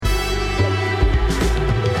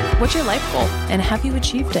What's your life goal? And have you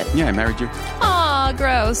achieved it? Yeah, I married you. Aw,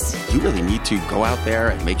 gross. You really need to go out there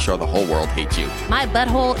and make sure the whole world hates you. My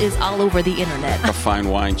butthole is all over the internet. A fine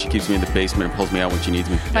wine. She keeps me in the basement and pulls me out when she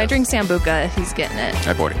needs me. If I drink Sambuca, he's getting it.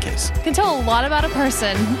 I bought a case. Can tell a lot about a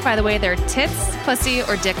person by the way their tits, pussy,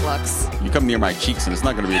 or dick looks. You come near my cheeks and it's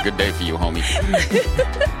not going to be a good day for you, homie.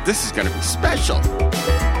 This is going to be special.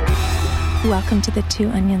 Welcome to the Two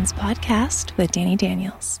Onions podcast with Danny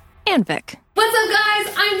Daniels and Vic. What's up,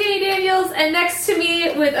 guys? I'm Danny Daniels, and next to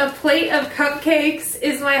me with a plate of cupcakes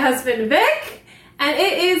is my husband, Vic, and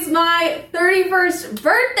it is my 31st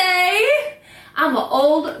birthday. I'm an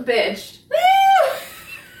old bitch.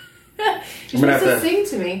 Woo! You're supposed to sing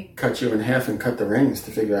to me. Cut you in half and cut the rings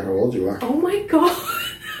to figure out how old you are. Oh my god.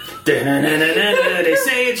 They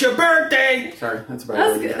say it's your birthday. Sorry, that's about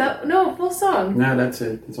That's good. No, full song. No, that's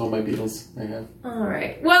it. That's all my Beatles I have. All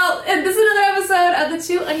right. Well, this is another episode of the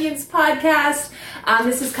Two Onions podcast.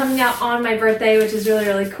 This is coming out on my birthday, which is really,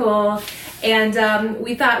 really cool. And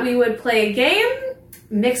we thought we would play a game,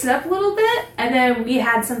 mix it up a little bit, and then we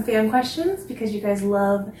had some fan questions because you guys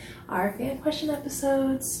love our fan question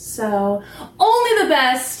episodes. So, only the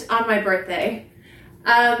best on my birthday.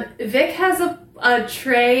 Vic has a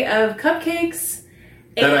tray of cupcakes.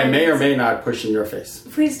 That I may or may not push in your face.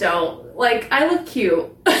 Please don't. Like, I look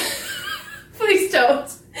cute. Please don't.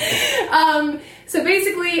 So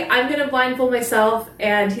basically, I'm going to blindfold myself,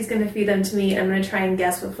 and he's going to feed them to me. I'm going to try and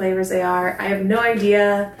guess what flavors they are. I have no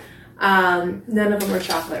idea. None of them are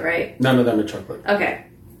chocolate, right? None of them are chocolate. Okay.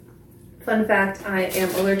 Fun fact, I am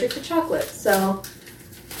allergic to chocolate, so...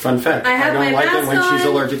 Fun fact, I don't like it when on. she's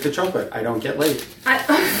allergic to chocolate. I don't get late.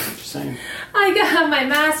 Just saying. I have my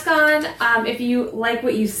mask on. If you like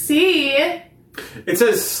what you see... It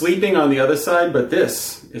says sleeping on the other side, but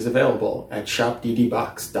this is available at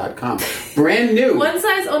shopddbox.com. Brand new. One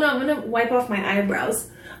size... Oh no, I'm going to wipe off my eyebrows.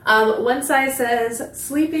 One side says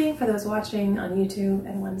sleeping for those watching on YouTube,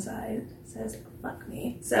 and one side says fuck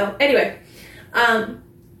me. So, anyway... I'm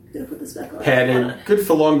gonna put this back on. Padded. Good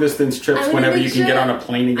for long distance trips whenever you can get on a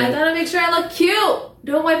plane again. I gotta make sure I look cute.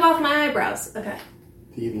 Don't wipe off my eyebrows. Okay.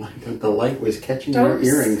 The light was catching your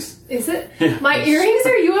earrings. Is it? Yeah. My earrings are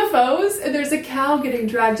UFOs, and there's a cow getting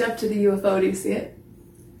dragged up to the UFO. Do you see it?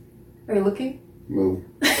 Are you looking? Move.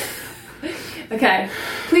 Okay.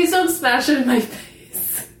 Please don't smash it in my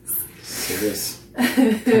face. Serious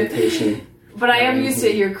temptation. But I am used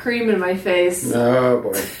to your cream in my face. Oh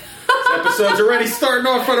boy. This episode's already starting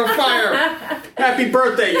off on a fire. Happy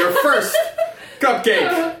birthday, your first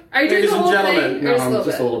cupcake. Are you doing the whole gentlemen. thing? No, I'm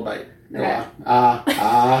just a little bite. Go okay.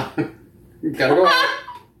 on. You gotta go out.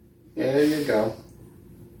 There you go.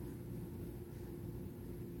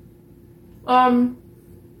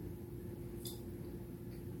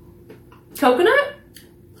 Coconut?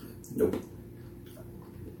 Nope.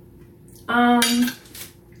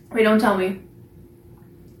 Wait, don't tell me.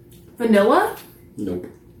 Vanilla? Nope.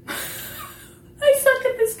 I suck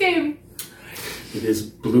at this game. It is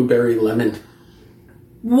blueberry lemon.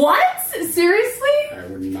 What? Seriously? I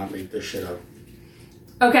would not make this shit up.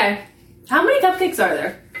 Okay. How many cupcakes are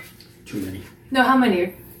there? Too many. No, how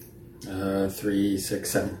many? 3, 6,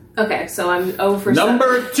 7. Okay, so I'm 0 for 7.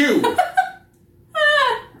 Number 2. Go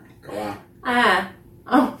on.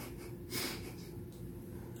 Oh.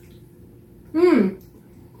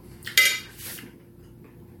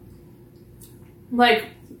 Like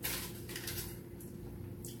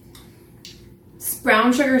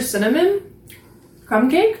brown sugar cinnamon, crumb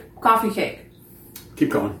cake, coffee cake.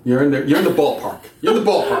 Keep going. You're in the ballpark. You're in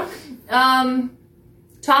the ballpark.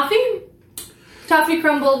 Toffee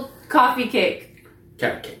crumbled coffee cake.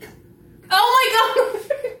 Carrot cake. Oh my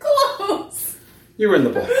god, close. You're in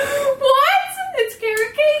the ballpark. What? It's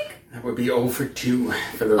carrot cake? That would be 0 for 2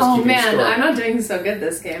 for those Oh keeping man, score. I'm not doing so good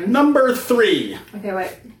this game. Number 3. Okay,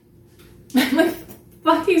 wait. I'm like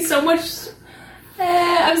fucking so much.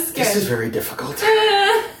 I'm scared. This is very difficult.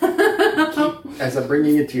 As I'm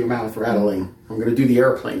bringing it to your mouth, rattling, I'm going to do the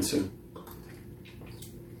airplane soon.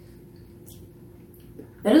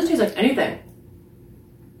 That doesn't taste like anything.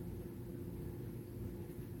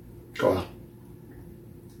 Go on.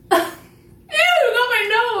 Ew, you got my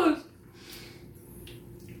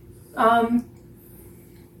nose.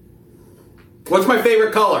 What's my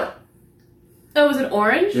favorite color? Oh, was it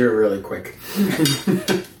orange? You're really quick.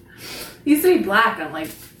 It used to be black. I'm like,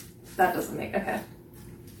 that doesn't make... Okay.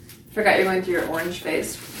 Forgot you're going through your orange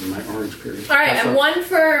phase. My orange period. All right, I'm 1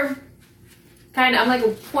 for... Kind of, I'm like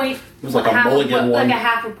a point... It was like a mulligan one. Like a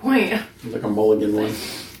half a point. It was like a mulligan one.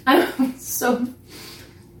 I'm so...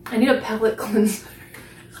 I need a palate cleanser.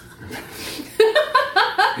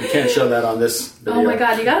 You can't show that on this video. Oh my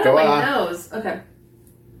god, you got it Go on my on. nose. Okay.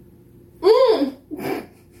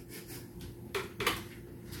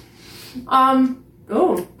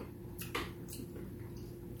 Oh.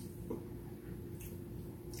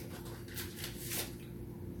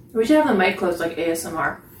 We should have the mic closed like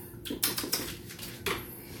ASMR.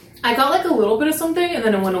 I got like a little bit of something and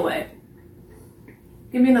then it went away.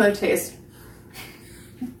 Give me another taste.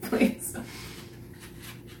 Please.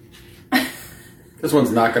 This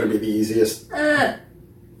one's not going to be the easiest.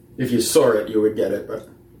 If you saw it, you would get it, but...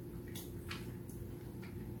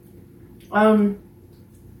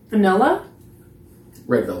 Vanilla?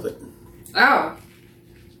 Red velvet. Oh.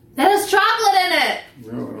 That has chocolate in it!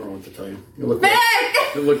 I don't know what to tell you. You look Vic! red.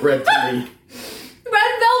 You look red to me.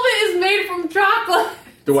 Red velvet is made from chocolate!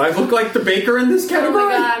 Do I look like the baker in this Oh category?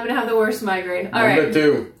 my god, I'm gonna have the worst migraine. Alright. Number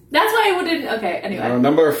 2. That's why I wouldn't... Okay, anyway.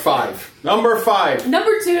 Number 5. Number 5.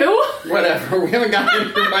 Number 2? Whatever. We haven't gotten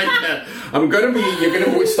into it right yet. You're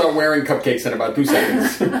gonna start wearing cupcakes in about 2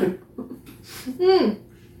 seconds.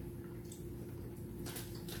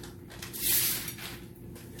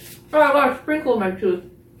 Oh, I got a sprinkle in my tooth.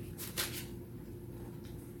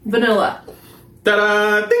 Vanilla.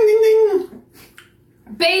 Ta-da! Ding, ding, ding!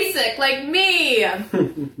 Basic, like me!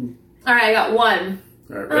 Alright, I got 1.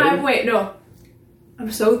 All right, ready? Wait, no.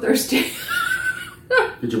 I'm so thirsty.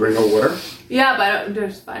 Did you bring no water? Yeah, but I don't,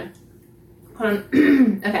 it's fine. Hold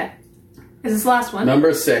on. Okay. Is this the last one?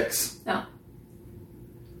 Number 6. No.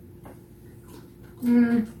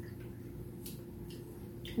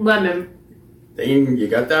 Lemon. Ding, you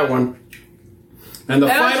got that one. And the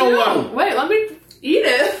final one. Wait, let me eat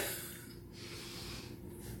it.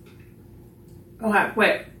 Okay,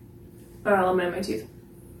 wait. I got lemon in my teeth.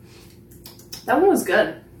 That one was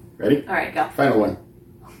good. Ready? Alright, go. Final one.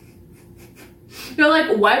 You're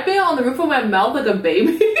like wiping it on the roof of my mouth like a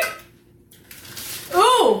baby.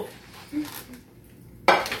 Ooh!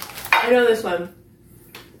 I know this one.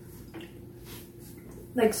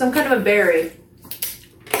 Like some kind of a berry.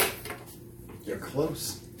 You're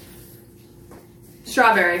close.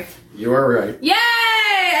 Strawberry. You are right. Yay!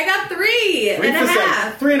 I got 3 and a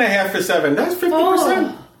half. 3.5 for 7. That's 50%.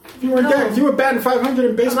 Oh. You were dead. You were batting 500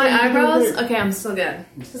 in baseball. My eyebrows? Okay, I'm still good.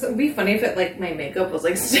 It would be funny if it, my makeup was,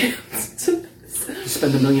 stamped. You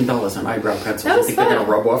spend $1 million on eyebrow pencils. That You was think fun. they're gonna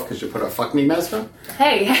rub off because you put a fuck me mask on?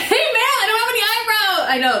 Hey, man, I don't have any eyebrows!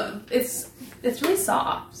 I know, it's really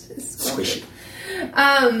soft. It's Squishy.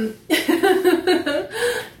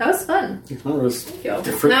 That was fun. It was Thank you.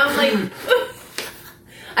 different. Now I'm like,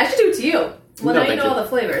 I should do it to you. Well, No, now you thank know you. all the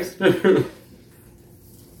flavors.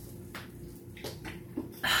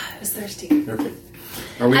 I was thirsty. Okay.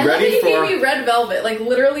 Are we I love ready that you for... gave me red velvet. Like,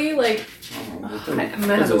 literally, like... Oh, I'm gonna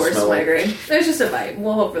have the worst smell like- migraine. It's just a bite.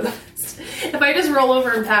 We'll hope for the best. If I just roll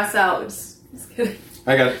over and pass out, just kidding.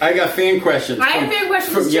 I got fan questions. I have fan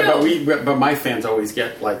questions, Yeah, too. but my fans always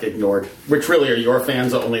get ignored, which really are your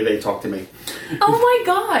fans. Only they talk to me. Oh my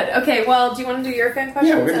god. Okay, well, do you want to do your fan questions?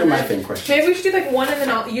 Yeah, we're gonna do And my then- fan questions. Maybe we should do one and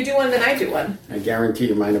then you do one, then I do one. I guarantee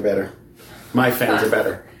you, mine are better. My fans are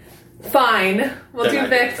better. Fine. We'll Then do I do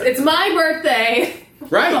Vic's. it. It's my birthday.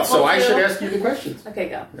 Right. We'll So I do- should ask you the questions. Okay,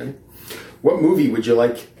 go. Ready? What movie would you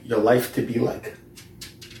like your life to be like?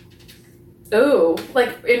 Ooh,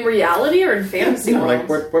 like in reality or in fantasy world? Like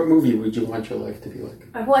what movie would you want your life to be like?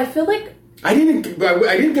 Well, I feel like I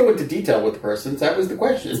didn't go into detail with the persons. That was the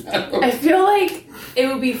question. I feel like it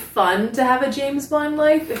would be fun to have a James Bond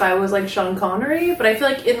life if I was like Sean Connery, but I feel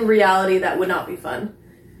like in reality that would not be fun.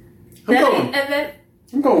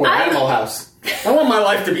 I'm going with Animal House. I want my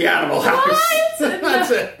life to be Animal House. What?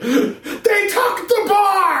 That's it. They took the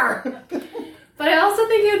bar. But I also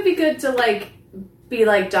think it would be good to be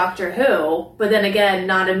like Doctor Who, but then again,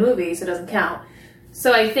 not a movie, so it doesn't count.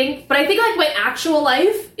 So I think my actual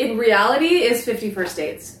life in reality is 50 First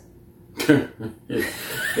Dates.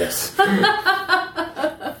 Yes. Because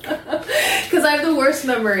I have the worst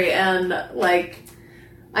memory, and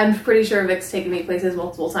I'm pretty sure Vic's taken me places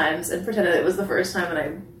multiple times and pretended it was the first time, and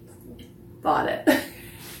I bought it.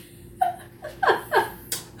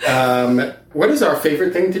 What is our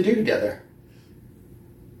favorite thing to do together?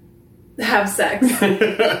 Have sex. I think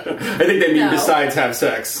they mean No. besides have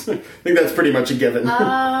sex. I think that's pretty much a given.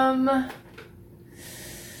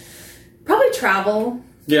 Probably travel.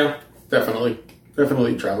 Yeah, definitely.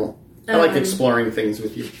 Definitely travel. I like exploring things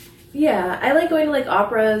with you. Yeah, I like going to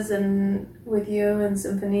operas and with you and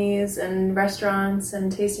symphonies and restaurants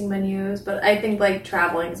and tasting menus, but I think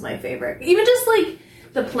traveling is my favorite. Even just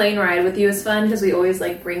the plane ride with you is fun because we always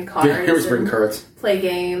bring cards. Yeah, always bring and cards. Play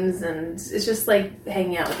games, and it's just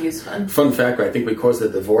hanging out with you is fun. Fun fact, I think we caused a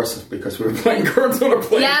divorce because we were playing cards on a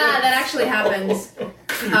plane. Yeah, that actually happens.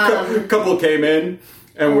 A couple came in,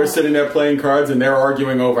 and we're sitting there playing cards, and they're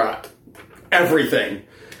arguing over everything.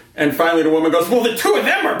 And finally the woman goes, well, the two of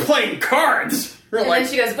them are playing cards. We're And like,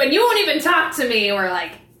 then she goes, but you won't even talk to me. We're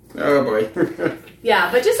like, oh boy.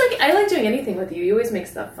 yeah, but just like, I like doing anything with you. You always make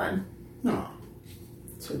stuff fun. Oh,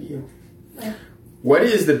 so do you. Yeah. What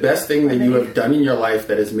is the best thing that you have done in your life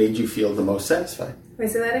that has made you feel the most satisfied? Can I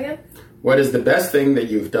say that again? What is the best thing that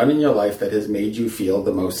you've done in your life that has made you feel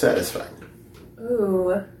the most satisfied?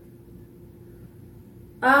 Ooh.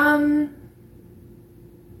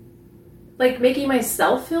 Like making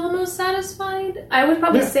myself feel the most satisfied? I would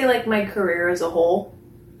probably say like my career as a whole.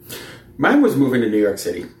 Mine was moving to New York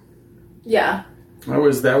City. Yeah. That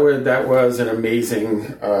was an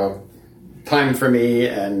amazing time for me,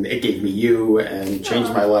 and it gave me you and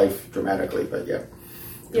changed my life dramatically. But yeah,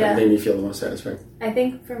 it made me feel the most satisfied. I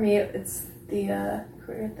think for me it's the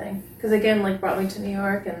career thing, because again, like brought me to New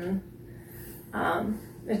York, and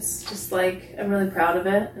it's just like I'm really proud of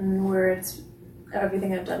it and where it's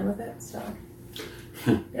everything I've done with it. So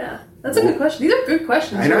yeah, that's a good question. These are good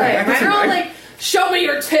questions. I know. Right? Mine are all like, show me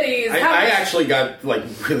your titties. I actually got like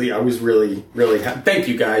really. I was really thank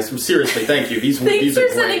you guys. Seriously, thank you. These Thanks these for are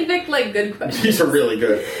sending great. Vic like good questions. These are really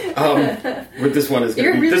good. But this one is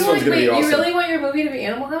going to be. This one's going to be awesome. You really want your movie to be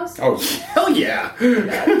Animal House? Oh hell yeah! There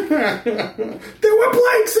were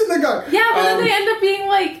blanks in the gun. Yeah, but then they end up being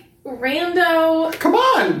like rando. Come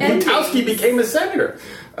on, endings. Blutowski became a senator.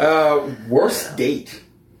 Worst date.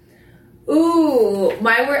 Ooh,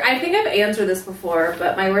 I think I've answered this before,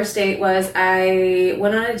 but my worst date was I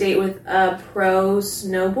went on a date with a pro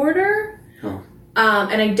snowboarder. Oh.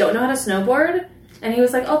 And I don't know how to snowboard. And he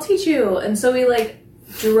was like, I'll teach you. And so we like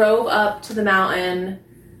drove up to the mountain.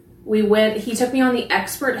 He took me on the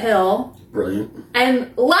expert hill. Brilliant.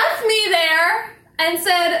 And left me there and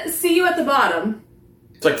said, see you at the bottom.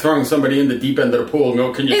 It's like throwing somebody in the deep end of the pool and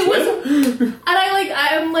go, can you swim? And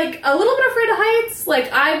I'm like a little bit afraid of heights.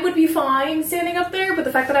 Like I would be fine standing up there, but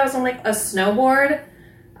the fact that I was on like a snowboard,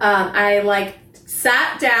 I like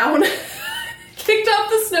sat down, kicked off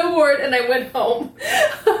the snowboard, and I went home.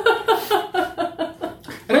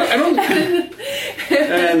 I don't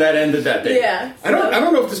and that ended that day. Yeah. I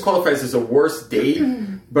don't know if this qualifies as a worst date,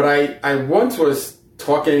 but I once was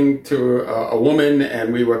talking to a woman,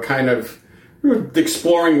 and we were kind of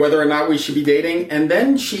exploring whether or not we should be dating, and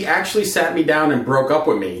then she actually sat me down and broke up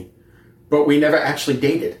with me, but we never actually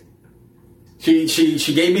dated.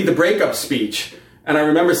 She gave me the breakup speech, and I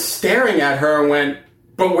remember staring at her and went,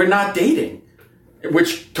 but we're not dating,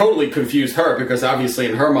 which totally confused her, because obviously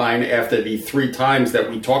in her mind, after the 3 times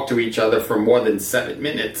that we talked to each other for more than 7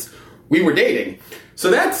 minutes, we were dating. So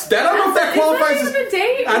I don't know if that qualifies as a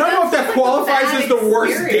date. I don't know if that qualifies as the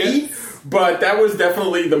worst experience. date. But that was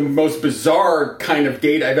definitely the most bizarre kind of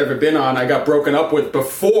date I've ever been on. I got broken up with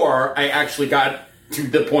before I actually got to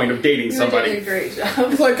the point of dating somebody. You did a great job. I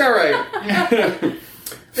was like, all right.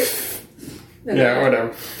 Yeah,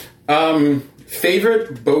 whatever.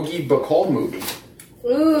 Favorite Bogey Bacall movie?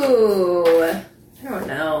 Ooh, I don't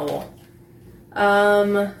know.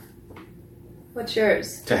 What's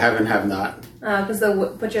yours? To Have and Have Not. Because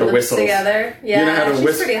put your The lips whistles. together. Yeah, You know how to she's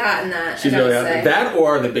whistle? pretty hot in that. She's I gotta really say. hot. That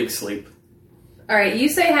or The Big Sleep. All right, you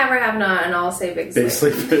say have or have not, and I'll say big sleep.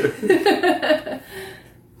 Big Sleep.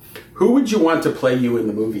 Who would you want to play you in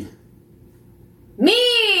the movie?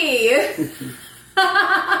 Me.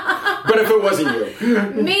 But if it wasn't you.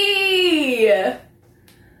 Me.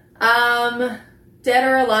 Dead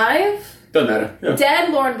or alive? Doesn't matter. Yeah.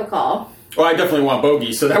 Dead, Lauren Bacall. Well, I definitely want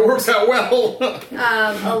Bogey, so that works out well.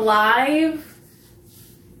 Alive.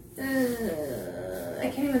 I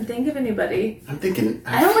can't even think of anybody. I'm thinking...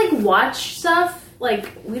 I don't like watch stuff.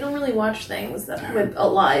 Like we don't really watch things that with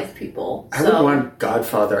alive people. I would want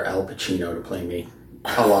Godfather Al Pacino to play me.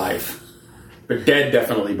 Alive. But dead,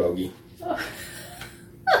 definitely Bogey.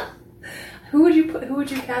 Who would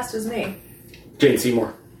you cast as me? Jane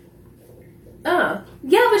Seymour. Oh.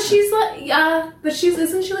 Yeah, but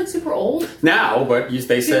isn't she like super old? Now, but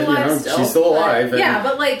they said, she's still alive. Yeah,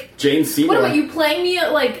 but like... Jane Seymour. What about you playing me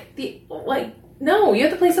at no, you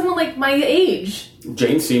have to play someone like my age.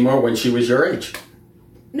 Jane Seymour when she was your age.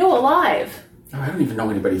 No, alive. Oh, I don't even know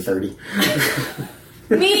anybody 30.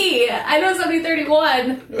 Me! I know somebody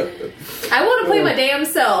 31. I want to play my damn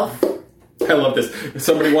self. I love this.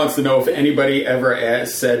 Somebody wants to know if anybody ever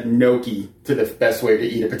said gnocchi to the best way to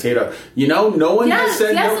eat a potato. No one has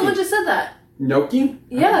said gnocchi. Someone just said that. Gnocchi?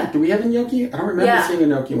 Yeah. Do we have a gnocchi? I don't remember seeing a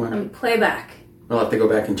gnocchi one. Playback. I'll have to go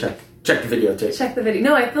back and check the videotape. Check the video.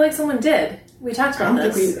 No, I feel like someone did. We talked about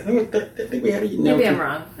this. I think we had a gnocchi. Maybe I'm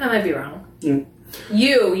wrong. I might be wrong. Yeah.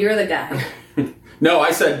 You're the guy. No,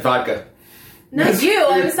 I said vodka. Not you.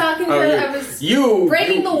 I was talking to. I was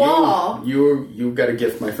breaking the wall. You got a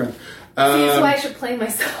gift, my friend. so I should play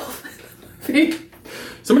myself.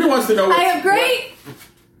 Somebody wants to know. I have great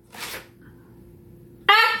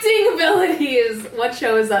acting abilities. What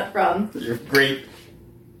show is that from? Your great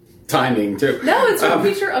timing too. No, it's from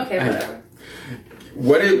Future. Okay,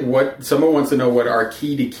 whatever. What someone wants to know what our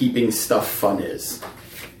key to keeping stuff fun is.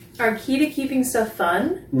 Our key to keeping stuff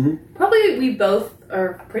fun? Mm-hmm. Probably we both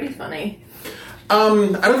are pretty funny. I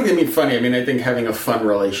don't think they mean funny. I mean, I think having a fun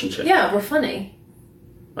relationship. Yeah, we're funny.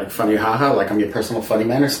 Like funny haha, like I'm your personal funny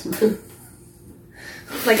man or something.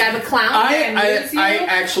 Like I'm a clown.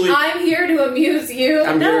 I'm here to amuse you.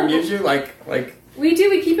 I'm here to amuse you. Like we do.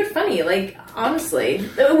 We keep it funny. Like honestly,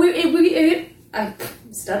 I'm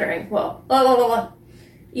stuttering. Well,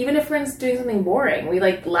 even if we're doing something boring, we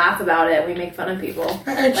like laugh about it and we make fun of people.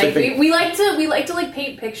 Like we like to like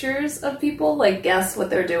paint pictures of people, like guess what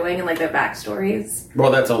they're doing and like their backstories.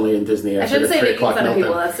 Well, that's only in Disney. I shouldn't say making fun of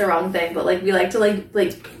people. That's the wrong thing. But like we like to like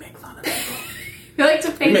make fun of people. we like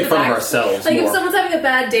to paint. We make fun of ourselves. Like more. if someone's having a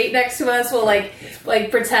bad date next to us, we'll like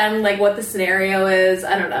pretend like what the scenario is.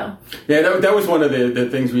 I don't know. Yeah, that was one of the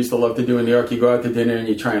things we used to love to do in New York. You go out to dinner and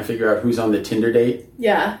you try and figure out who's on the Tinder date.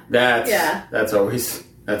 Yeah. That's always.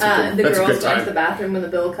 That's a the good girls time. go to the bathroom when the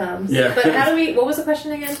bill comes. Yeah. But what was the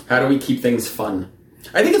question again? How do we keep things fun?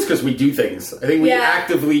 I think it's because we do things. I think we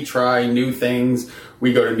actively try new things.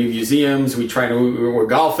 We go to new museums. We're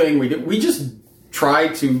golfing. We just try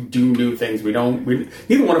to do new things.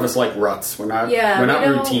 Neither one of us like ruts. We're not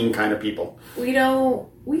routine kind of people. We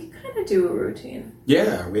kind of do a routine.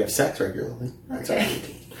 Yeah, we have sex regularly. That's our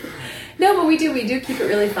routine. No, but we do keep it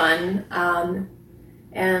really fun.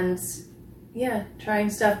 And yeah, trying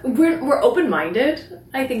stuff. We're open-minded.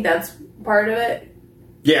 I think that's part of it.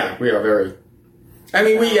 Yeah, we are very. I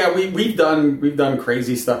mean, we've done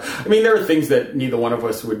crazy stuff. I mean, there are things that neither one of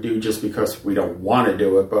us would do just because we don't want to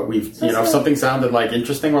do it. But if something sounded like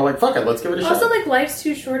interesting, we're like, fuck it, let's give it a shot. Also, like life's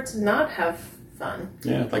too short to not have fun.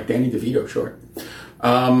 Yeah, like Danny DeVito short.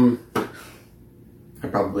 I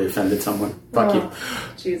probably offended someone. Fuck you.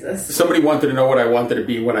 Jesus. Somebody wanted to know what I wanted to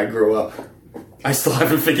be when I grew up. I still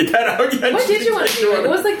haven't figured that out yet. What did you want to do? What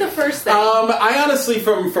was like the first thing? I honestly,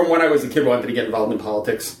 from when I was a kid, wanted to get involved in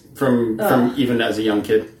politics. From even as a young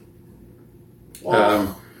kid.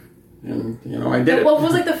 Wow. And I did it. What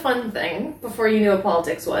was like the fun thing before you knew what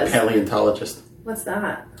politics was? Paleontologist. What's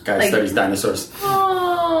that? Guy studies dinosaurs.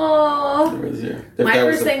 Oh. My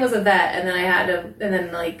first thing was a vet, and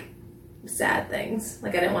then like sad things.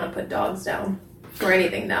 Like I didn't want to put dogs down. Or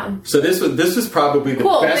anything down. So this was probably the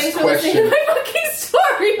best thanks for question. Listening to my fucking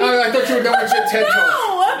story. I thought you were going with your TED Talk.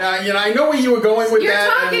 No. I know where you were going with You're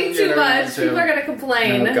that. You're talking too much. People are going to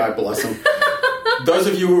complain. God bless them. Those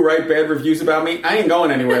of you who write bad reviews about me, I ain't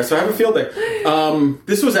going anywhere, so have a field day.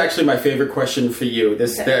 This was actually my favorite question for you.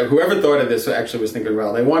 Whoever thought of this actually was thinking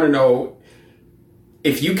well. They want to know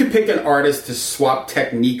if you could pick an artist to swap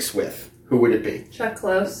techniques with, who would it be? Chuck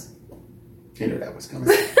Close. You knew that was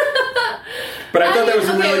coming. But I thought that was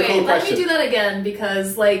a really cool question. Let me do that again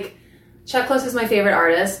because, like, Chuck Close is my favorite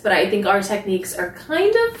artist, but I think our techniques are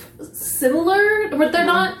kind of similar. But they're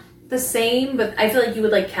not the same, but I feel like you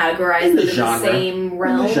would, like, categorize them in the same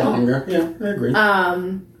realm. In the genre, yeah, I agree.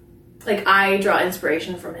 Like, I draw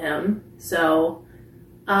inspiration from him, so,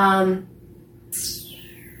 I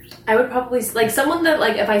would probably, like, someone that,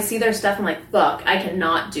 like, if I see their stuff, I'm like, fuck, I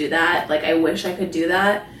cannot do that. Like, I wish I could do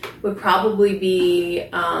that. Would probably be,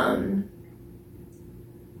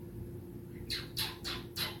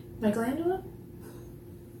 Michelangelo?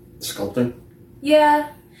 Sculpting?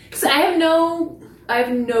 Yeah. Because I have no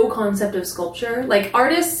concept of sculpture. Like,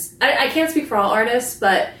 artists, I can't speak for all artists,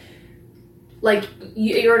 but, like,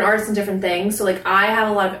 you're an artist in different things. So, like, I have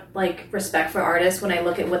a lot of, like, respect for artists when I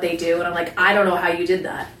look at what they do, and I'm like, I don't know how you did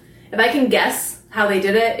that. If I can guess how they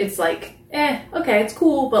did it, it's like, okay, it's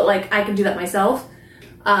cool, but, like, I can do that myself.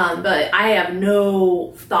 But I have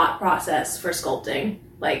no thought process for sculpting.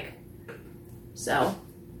 Like, so...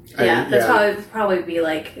 Yeah, that's probably be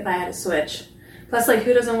like if I had to switch. Plus, like,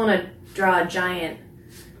 who doesn't want to draw a giant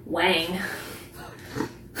wang?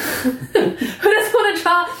 Who doesn't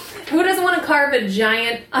want to carve a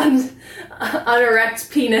giant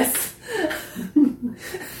unerect penis?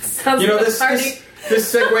 Sounds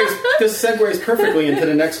this segues perfectly into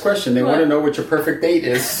the next question. They want to know what your perfect date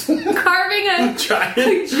is. Carving a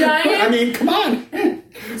giant. I mean, come on.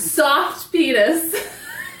 Soft penis.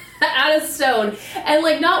 Out of stone. And,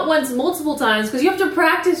 like, not once, multiple times, because you have to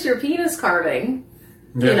practice your penis carving.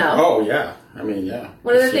 Yeah. You know? Oh, yeah. I mean, yeah.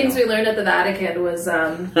 One of the things we learned at the Vatican was,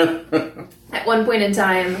 at one point in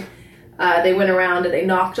time, they went around and they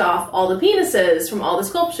knocked off all the penises from all the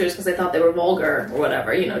sculptures because they thought they were vulgar or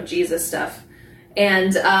whatever, Jesus stuff.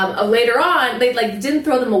 And later on, they like didn't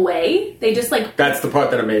throw them away. They just like That's the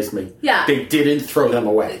part that amazed me. Yeah. They didn't throw them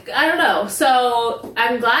away. I don't know. So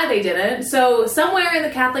I'm glad they didn't. So somewhere in the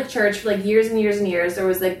Catholic Church for like years and years and years, there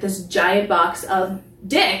was like this giant box of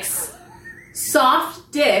dicks,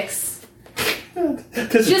 soft dicks, There's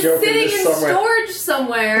a just joke sitting this in somewhere. storage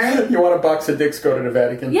somewhere. You want a box of dicks, go to the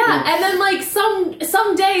Vatican. Yeah, and then like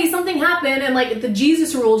someday something happened and like the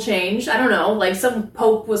Jesus rule changed. I don't know, like some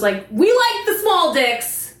pope was like, we like the small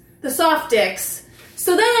dicks, the soft dicks.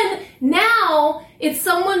 So then now it's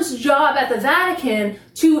someone's job at the Vatican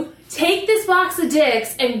to take this box of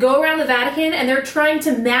dicks and go around the Vatican, and they're trying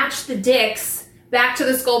to match the dicks back to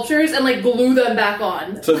the sculptures and like glue them back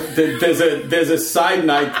on. So there's a side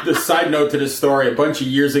note to this story. A bunch of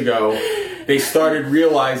years ago, they started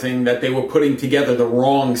realizing that they were putting together the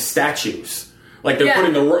wrong statues. Like they're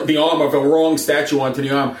putting the arm of a wrong statue onto the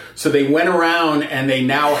arm. So they went around and they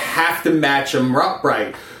now have to match them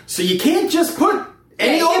upright. So you can't just put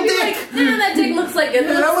any old dick. Like, that dick looks like it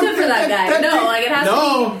looks good for that guy. It has to be.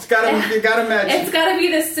 No, you gotta match. It's got to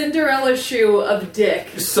be the Cinderella shoe of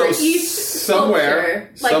dick. So for each somewhere,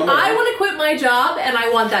 sculpture. Like I want to quit my job, and I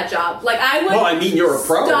want that job. Like I would. Well, I mean, you're a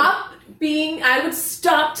pro. I would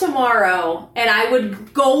stop tomorrow, and I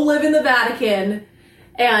would go live in the Vatican.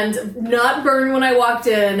 And not burn when I walked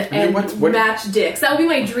in, and what match dicks. That would be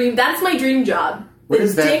my dream. That's my dream job. What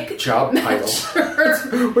is that job title?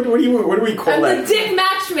 what do we call I'm that? the dick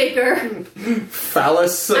matchmaker.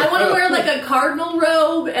 Phallus. I want to wear like a cardinal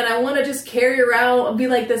robe, and I want to just carry around, be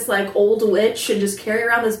like this like old witch, and just carry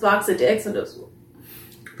around this box of dicks and just.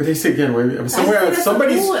 But they say again,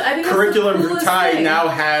 somebody's curriculum vitae now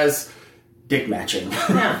has dick matching.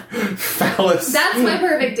 Yeah. Phallus. That's my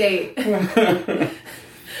perfect date.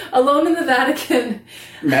 Alone in the Vatican.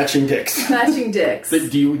 Matching dicks. Matching dicks.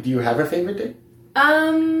 Do you have a favorite date?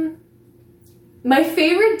 My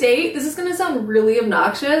favorite date, this is going to sound really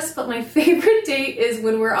obnoxious, but my favorite date is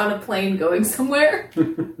when we're on a plane going somewhere. Because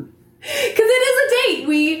it is a date.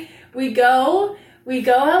 We go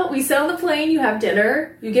out, we sit on the plane, you have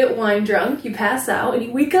dinner, you get wine drunk, you pass out, and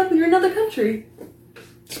you wake up and you're in another country.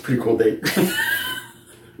 It's a pretty cool date.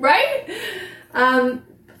 Right?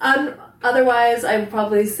 Otherwise, I would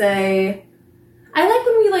probably say I like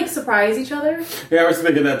when we like surprise each other. Yeah, I was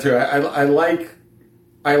thinking that too. I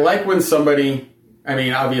like when somebody. I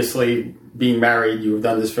mean, obviously, being married, you've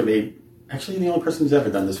done this for me. Actually, the only person who's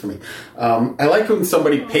ever done this for me. I like when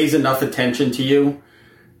somebody pays enough attention to you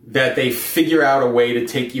that they figure out a way to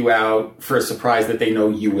take you out for a surprise that they know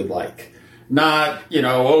you would like. Not,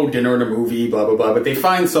 dinner and a movie, blah, blah, blah. But they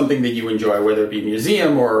find something that you enjoy, whether it be a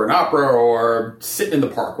museum or an opera or sitting in the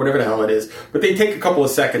park, whatever the hell it is. But they take a couple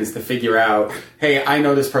of seconds to figure out, hey, I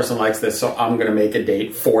know this person likes this, so I'm going to make a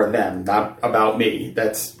date for them, not about me.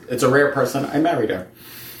 It's a rare person. I married her.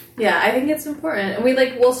 Yeah, I think it's important. And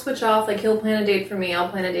we'll switch off. Like, he'll plan a date for me, I'll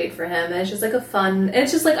plan a date for him. And it's just like a fun, and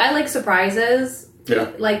it's just like, I like surprises.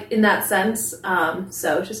 Yeah. Like, in that sense.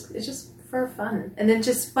 So it's just for fun. And then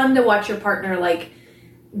just fun to watch your partner, like,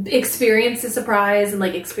 experience the surprise and,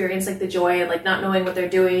 like, experience, like, the joy and, like, not knowing what they're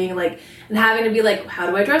doing, like, and having to be like, how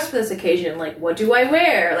do I dress for this occasion? Like, what do I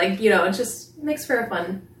wear? Like, it just makes for a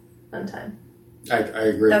fun time. I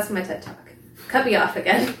agree. That's my TED Talk. Cut me off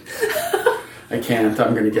again. I can't.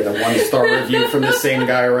 I'm going to get a 1-star review from the same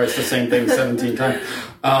guy who writes the same thing 17 times.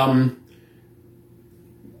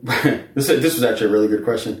 This was actually a really good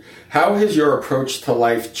question. How has your approach to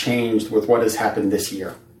life changed with what has happened this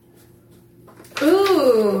year?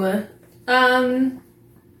 Ooh. I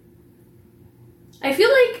feel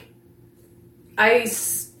like I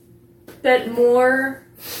spent more...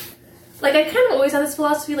 Like, I kind of always had this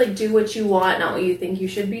philosophy, like, do what you want, not what you think you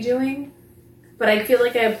should be doing. But I feel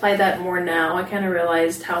like I apply that more now. I kind of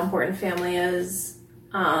realized how important family is.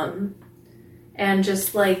 And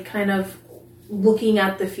just, like, kind of looking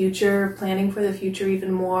at the future, planning for the future even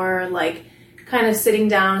more, like, kind of sitting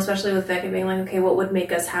down, especially with Vic, and being like, okay, what would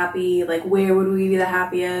make us happy? Like, where would we be the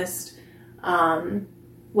happiest?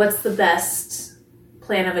 What's the best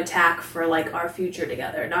plan of attack for, like, our future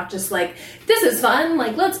together? Not just, like, this is fun,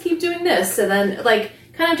 like, let's keep doing this. And then, like,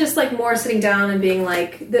 kind of just, like, more sitting down and being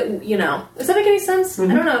like, does that make any sense? Mm-hmm.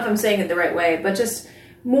 I don't know if I'm saying it the right way, but just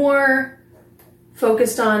more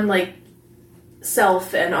focused on, like,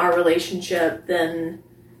 self and our relationship than,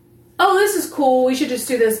 oh, this is cool, we should just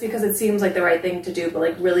do this because it seems like the right thing to do, but,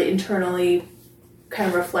 like, really internally kind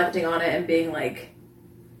of reflecting on it and being like,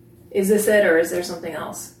 is this it or is there something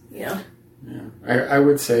else? Yeah, I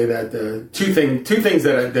would say that two things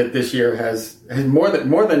that this year has more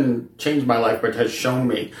than changed my life, but has shown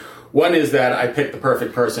me. One is that I picked the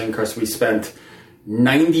perfect person because we spent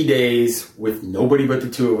 90 days with nobody but the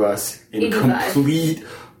two of us in 85. complete,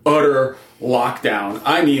 utter lockdown.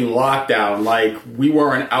 I mean lockdown. Like, we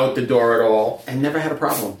weren't out the door at all and never had a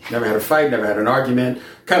problem. Never had a fight, never had an argument.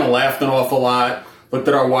 Kind of laughed an awful lot. Looked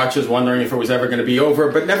at our watches wondering if it was ever going to be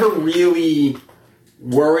over, but never really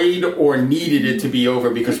worried or needed it to be over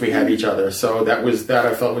because we had each other. So that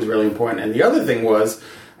I felt was really important. And the other thing was,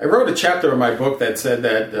 I wrote a chapter in my book that said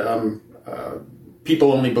that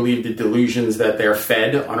people only believe the delusions that they're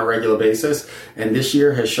fed on a regular basis. And this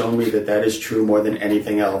year has shown me that that is true more than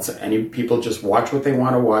anything else. Any people just watch what they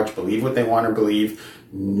want to watch, believe what they want to believe.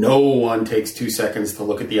 No one takes 2 seconds to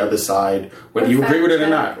look at the other side, whether you agree with it or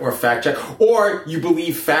not, or fact check. Or you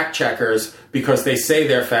believe fact checkers because they say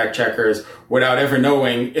they're fact checkers without ever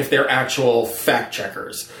knowing if they're actual fact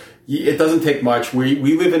checkers. It doesn't take much. We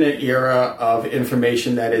live in an era of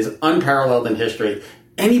information that is unparalleled in history.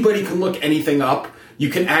 Anybody can look anything up. You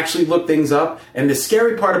can actually look things up. And the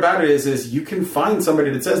scary part about it is you can find somebody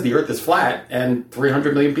that says the earth is flat and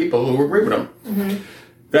 300 million people who agree with them. Mm-hmm.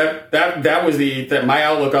 That was that my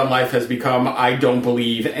outlook on life has become, I don't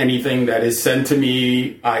believe anything that is sent to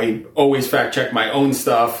me. I always fact check my own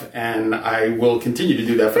stuff, and I will continue to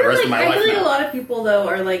do that for the rest of my life. I feel like now. a lot of people, though,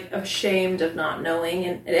 are like ashamed of not knowing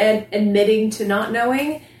and admitting to not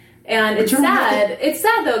knowing. And it's sad. It's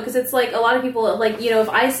sad, though, because it's like a lot of people, like, you know,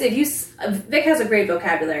 Vic has a great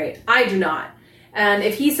vocabulary. I do not. And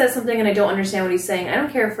if he says something and I don't understand what he's saying, I don't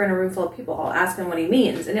care if we're in a room full of people. I'll ask him what he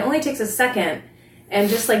means. And it only takes a second. And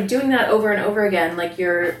just, like, doing that over and over again, like,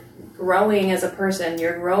 you're growing as a person.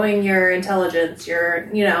 You're growing your intelligence.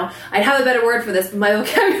 I'd have a better word for this, but my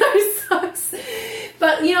vocabulary sucks.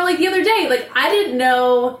 But, you know, like, the other day, like, I didn't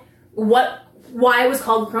know why it was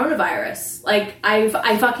called coronavirus. Like, I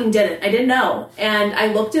fucking didn't. I didn't know. And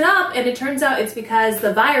I looked it up, and it turns out it's because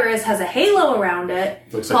the virus has a halo around it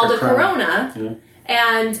called a corona. Yeah.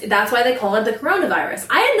 And that's why they call it the coronavirus.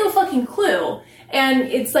 I had no fucking clue. And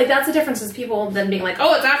it's like, that's the difference, is people then being like,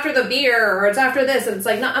 oh, it's after the beer, or it's after this. And it's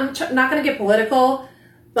like, no, I'm not going to get political,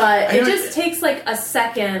 but it just takes like a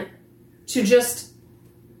second to just...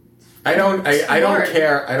 I don't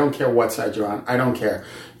care. I don't care what side you're on. I don't care.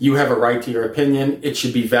 You have a right to your opinion. It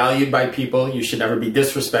should be valued by people. You should never be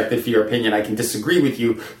disrespected for your opinion. I can disagree with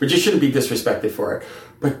you, but you shouldn't be disrespected for it.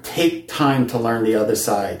 But take time to learn the other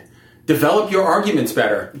side. Develop your arguments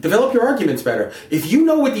better. If you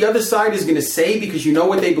know what the other side is going to say because you know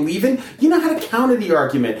what they believe in, you know how to counter the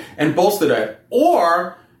argument and bolster that.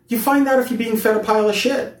 Or you find out if you're being fed a pile of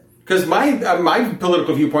shit. Because my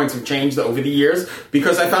political viewpoints have changed over the years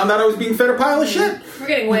because I found out I was being fed a pile of shit. We're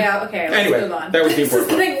getting way out. Okay, let's move on. That was the important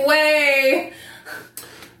part. This is getting way...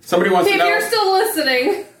 Somebody wants to know... If you're still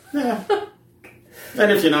listening. Yeah.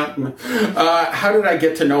 And if you're not... how did I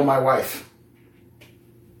get to know my wife?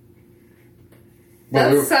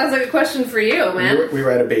 That sounds like a question for you, man. We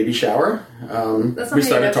were at a baby shower. We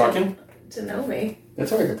started talking. To know me.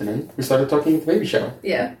 That's how I got to know you. We started talking at the baby shower.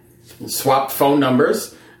 Yeah. Swapped phone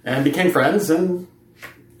numbers and became friends and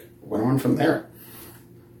went on from there.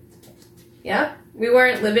 Yeah. We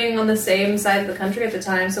weren't living on the same side of the country at the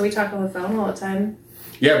time, so we talked on the phone all the time.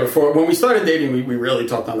 Yeah, when we started dating, we really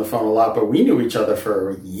talked on the phone a lot, but we knew each other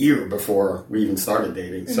for a year before we even started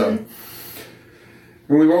dating, so... Mm-hmm.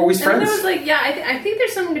 And we were always friends. And I was like, yeah, I think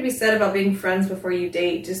there's something to be said about being friends before you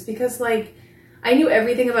date, just because, like, I knew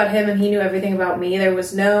everything about him and he knew everything about me. There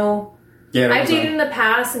was no... Yeah, I've dated in the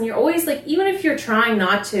past, and you're always, like, even if you're trying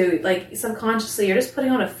not to, like, subconsciously, you're just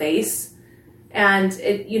putting on a face. And,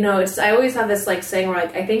 I always have this, like, saying where,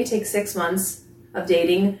 like, I think it takes 6 months of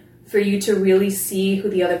dating for you to really see who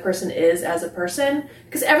the other person is as a person.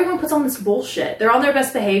 Because everyone puts on this bullshit. They're on their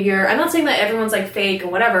best behavior. I'm not saying that everyone's, like, fake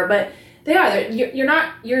and whatever, but... They are.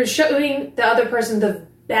 You're showing the other person the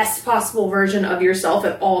best possible version of yourself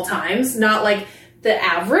at all times, not like the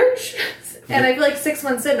average. And I feel like 6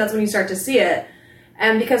 months in, that's when you start to see it.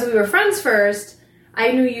 And because we were friends first,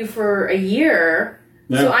 I knew you for a year.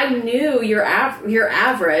 Yeah. So I knew your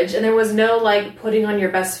average, and there was no like putting on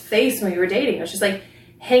your best face when you were dating. It was just like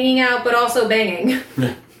hanging out, but also banging.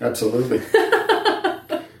 Yeah, absolutely.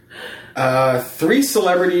 3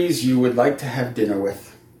 celebrities you would like to have dinner with.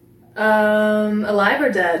 Alive or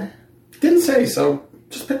dead? Didn't say, so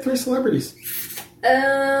just pick 3 celebrities.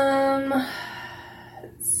 Let's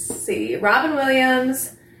see. Robin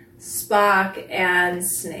Williams, Spock, and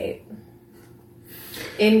Snape.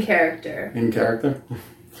 In character. In character?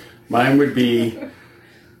 Mine would be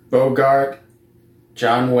Bogart,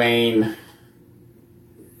 John Wayne,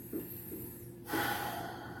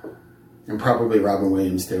 and probably Robin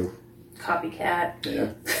Williams, too. Copycat.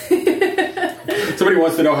 Yeah. Somebody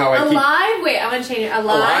wants to know how I keep... Alive? Wait, I'm going to change it.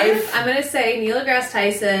 Alive? I'm going to say Neil deGrasse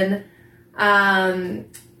Tyson,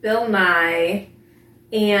 Bill Nye,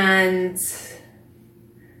 and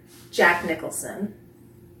Jack Nicholson.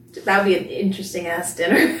 That would be an interesting-ass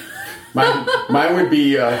dinner. Mine would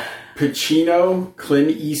be Pacino,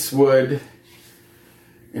 Clint Eastwood,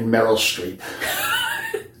 and Meryl Streep.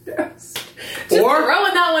 Just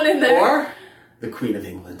throwing that one in there. Or the Queen of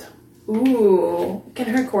England. Ooh. Can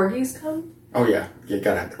her corgis come? Oh, yeah. You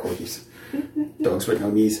gotta have the corgis. Dogs with no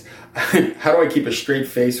knees. How do I keep a straight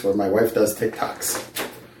face when my wife does TikToks?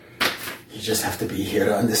 You just have to be here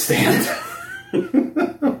to understand.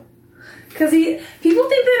 Because people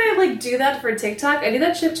think that I like do that for TikTok. I do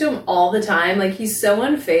that shit to him all the time. Like, he's so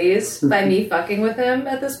unfazed by me fucking with him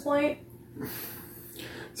at this point.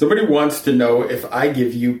 Somebody wants to know if I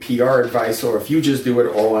give you PR advice or if you just do it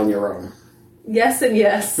all on your own. Yes and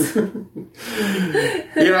yes.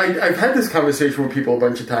 I've had this conversation with people a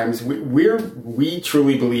bunch of times. We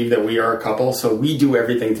truly believe that we are a couple, so we do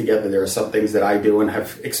everything together. There are some things that I do and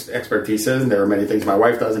have expertise in. There are many things my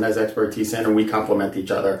wife does and has expertise in, and we complement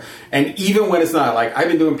each other. And even when it's not, like, I've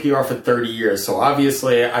been doing PR for 30 years, so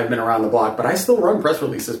obviously I've been around the block, but I still run press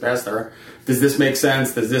releases past her. Does this make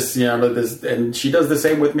sense? Does this, and she does the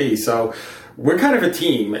same with me. So we're kind of a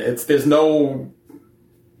team. There's no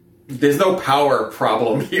power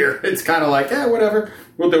problem here. It's kind of like, whatever,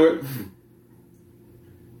 we'll do it.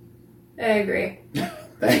 I agree.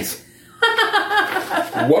 Thanks.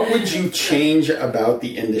 What would you change about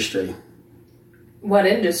the industry? What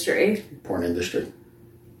industry? Porn industry.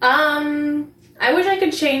 I wish I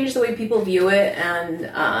could change the way people view it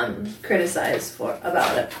and criticize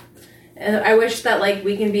about it. And I wish that, like,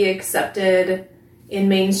 we can be accepted in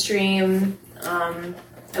mainstream. I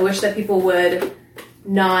wish that people would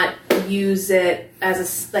not use it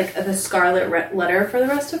as the scarlet letter for the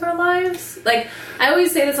rest of our lives. Like, I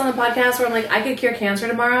always say this on the podcast where I'm like, I could cure cancer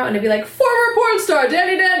tomorrow, and it'd be like, former porn star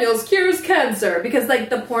Danny Daniels cures cancer, because,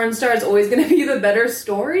 like, the porn star is always going to be the better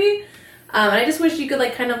story. And I just wish you could,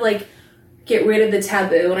 like, kind of, like, get rid of the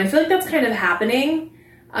taboo, and I feel like that's kind of happening.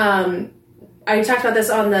 I talked about this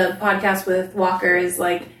on the podcast with Walker, is,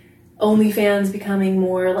 like, OnlyFans becoming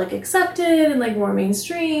more, like, accepted and, like, more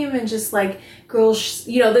mainstream, and just, like, girls,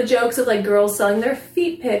 the jokes of, like, girls selling their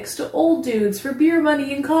feet pics to old dudes for beer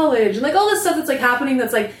money in college, and, like, all this stuff that's, like, happening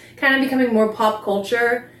that's, like, kind of becoming more pop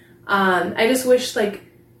culture. I just wish, like,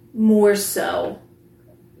 more so,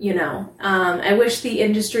 I wish the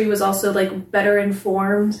industry was also, like, better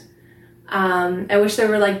informed. I wish there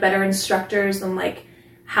were, like, better instructors on, like,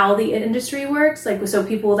 how the industry works, like, so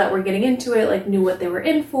people that were getting into it, like, knew what they were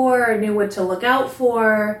in for, knew what to look out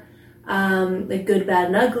for, like, good, bad,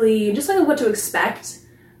 and ugly, just, like, what to expect,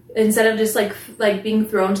 instead of just, like being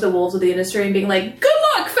thrown to the wolves of the industry and being like, good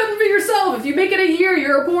luck, fend for yourself, if you make it a year,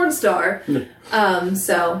 you're a porn star.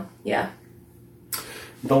 So, yeah.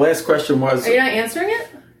 The last question was... Are you not answering it?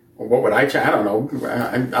 What would I change? I don't know.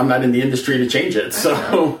 I'm not in the industry to change it, so...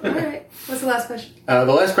 All right. What's the last question? The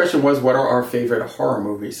last question was, what are our favorite horror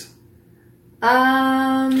movies?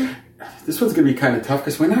 This one's going to be kind of tough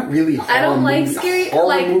because we're not really horror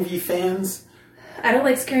movie fans. I don't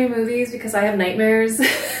like scary movies because I have nightmares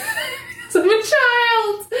as I'm a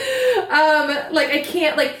child. I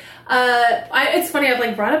can't, it's funny, I've,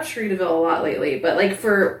 like, brought up Shreeville a lot lately, but, like,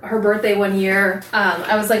 for her birthday one year,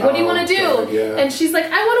 I was like, what do you want to do? God, yeah. And she's like, I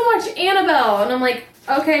want to watch Annabelle. And I'm like,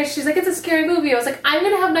 okay. She's like, it's a scary movie. I was like, I'm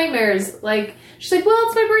going to have nightmares. Like, she's like, well,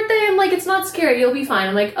 it's my birthday. I'm like, it's not scary. You'll be fine.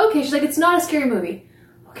 I'm like, okay. She's like, it's not a scary movie.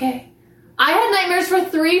 Okay. I had nightmares for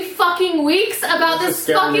 3 fucking weeks about this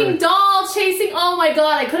fucking doll chasing. Oh my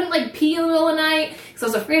God. I couldn't, like, pee in the middle of the night because I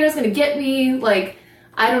was afraid it was going to get me. Like,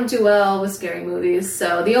 I don't do well with scary movies.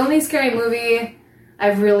 So the only scary movie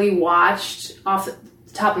I've really watched off the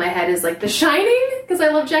top of my head is, like, The Shining, because I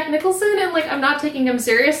love Jack Nicholson and, like, I'm not taking him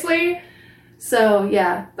seriously. So,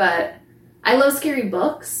 yeah, but I love scary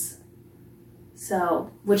books.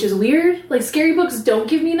 So, which is weird. Like, scary books don't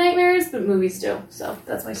give me nightmares, but movies do. So,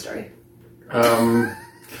 that's my story. Mine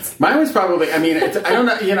was probably, I don't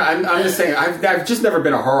know, I'm just saying, I've just never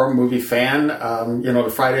been a horror movie fan.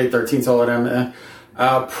 The Friday the 13th, all of them.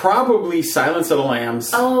 Probably Silence of the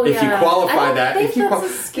Lambs. Oh, if you qualify that.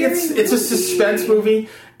 It's a suspense movie.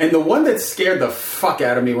 And the one that scared the fuck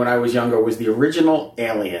out of me when I was younger was the original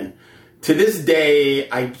Alien. To this day,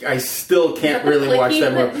 I still can't really watch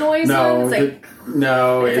that movie. No,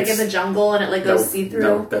 it's like in the jungle and it, like, goes see-through.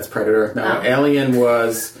 No, that's Predator. No, Alien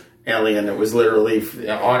was Alien. It was literally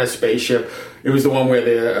on a spaceship. It was the one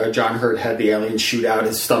where John Hurt had the alien shoot out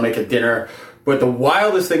his stomach at dinner. But the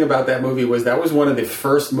wildest thing about that movie was that was one of the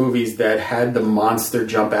first movies that had the monster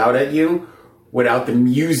jump out at you without the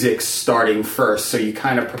music starting first, so you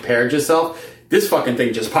kind of prepared yourself. This fucking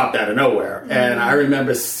thing just popped out of nowhere, and I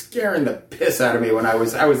remember scaring the piss out of me when I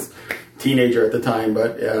was a teenager at the time.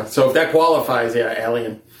 But yeah, so if that qualifies, yeah,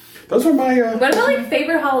 Alien. Those were my. What about like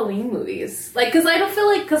favorite Halloween movies? Like, because I don't feel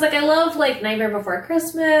like I love like Nightmare Before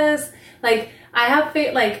Christmas. Like I have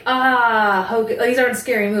Hocus. These aren't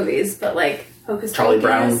scary movies, but like Hocus Charlie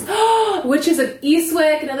Pocus. Brown, which is an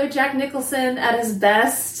Eastwick, another Jack Nicholson at his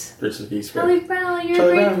best. Richard Eastwick. Charlie Brown, you're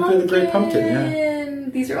Charlie a Brown, great the Great Pumpkin. Yeah,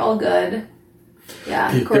 these are all good.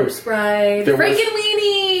 Yeah, Corpse Bride,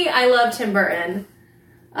 Frankenweenie. I love Tim Burton.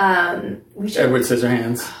 Edward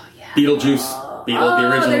Scissorhands. Oh, yeah. Beetlejuice. The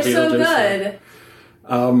original they're Beetlejuice. So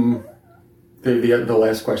good. The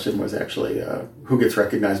last question was actually who gets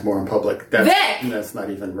recognized more in public. Vic! That's not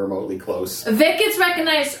even remotely close. Vic gets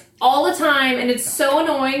recognized all the time, and it's so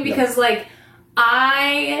annoying because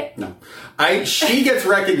she gets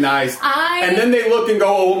recognized, and then they look and go,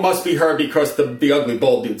 "Oh, it must be her because the ugly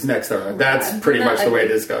bald dude's next to her." That's pretty much the way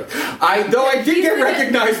this goes. I did get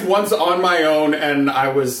recognized once on my own, and I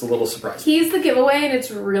was a little surprised. He's the giveaway, and it's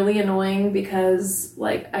really annoying because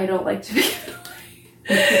I don't like to be given away.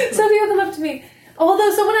 Some people come up to me.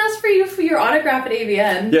 Although someone asked for your autograph at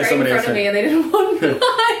AVN right in front of me, and they didn't want mine.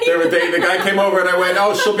 The guy came over, and I went,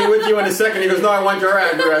 "Oh, she'll be with you in a second." He goes, "No, I want your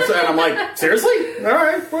address," and I'm like, "Seriously? All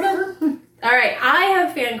right, whatever." All right, I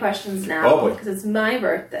have fan questions now because it's my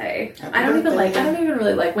birthday. I don't even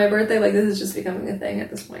really like my birthday. Like, this is just becoming a thing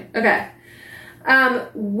at this point. Okay,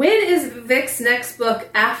 when is Vic's next book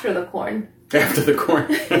after the corn? After the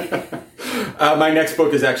corn. My next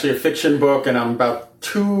book is actually a fiction book, and I'm about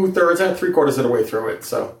 3/4 of the way through it,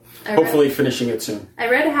 so hopefully finishing it soon. I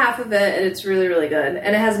read half of it, and it's really, really good.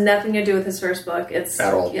 And it has nothing to do with his first book. At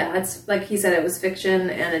all. Yeah, it's like he said, it was fiction,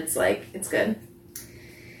 and it's good.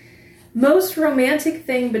 Most romantic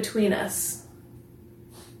thing between us?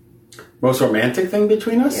 Most romantic thing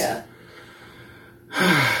between us? Yeah.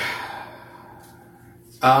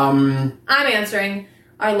 I'm answering.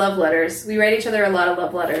 Our love letters. We write each other a lot of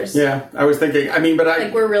love letters. Yeah, I was thinking.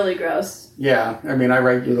 We're really gross. Yeah, I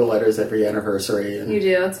write you the letters every anniversary. And... You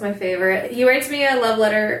do. It's my favorite. He writes me a love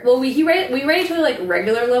letter. Well, we write each other like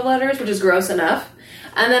regular love letters, which is gross enough.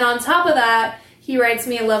 And then on top of that, he writes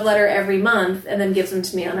me a love letter every month and then gives them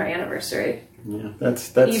to me on our anniversary. Yeah,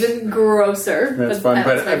 that's even grosser. That's fun,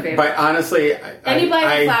 but honestly, and he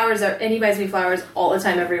buys me flowers all the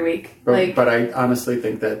time every week. But I honestly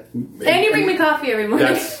think that. And you bring me coffee every morning.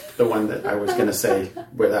 That's the one that I was going to say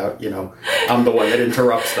without, I'm the one that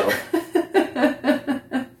interrupts though.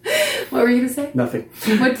 What were you going to say? Nothing.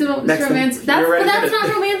 What's romantic? That's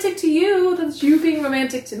not romantic to you. That's you being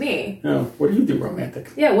romantic to me. No. What do you do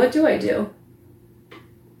romantic? Yeah. What do I do?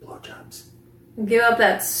 Blowjobs. Give up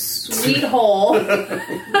that sweet hole. I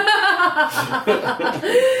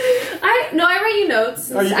write you notes.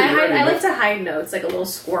 I like to hide notes like a little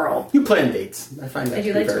squirrel. You plan dates. I find that I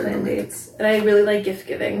do like to plan dates, and I really like gift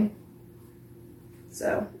giving.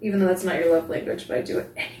 So even though that's not your love language, but I do it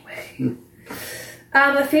anyway.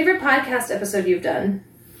 A favorite podcast episode you've done?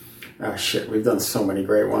 Oh shit, we've done so many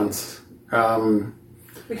great ones.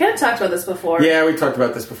 We kind of talked about this before. Yeah, we talked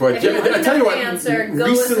about this before. I tell you what, go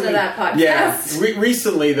listen to that podcast. Yeah,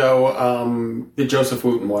 recently though, the Joseph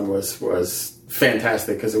Wooten one was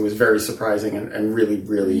fantastic because it was very surprising and really,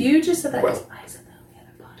 really. You just said that. Well. I said that we had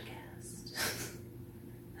a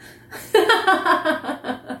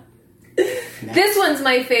podcast. This one's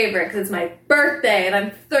my favorite because it's my birthday and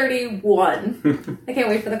I'm 31. I can't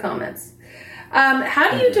wait for the comments.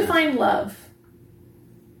 How do you define love?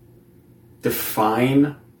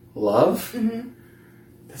 Define love? Mm-hmm.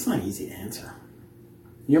 That's not easy to answer.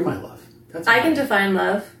 You're my love. I can define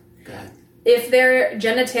love. Go ahead. If their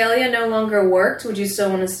genitalia no longer worked, would you still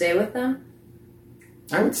want to stay with them?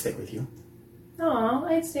 I would stay with you. Aw,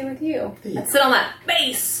 I'd stay with you. I'd sit on that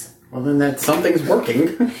face. Well, then something's working.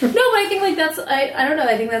 No, but I think I don't know.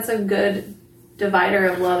 I think that's a good divider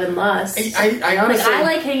of love and lust. I honestly... I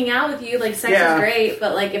like hanging out with you. Sex is great,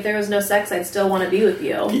 but if there was no sex, I'd still want to be with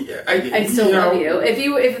you. I'd still love you.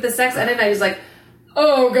 If the sex ended, I was like,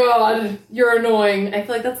 oh God, you're annoying. I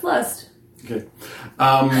feel like that's lust. Okay.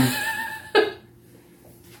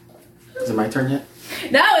 Is it my turn yet?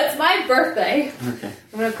 No, it's my birthday. Okay.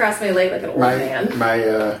 I'm gonna cross my leg like an old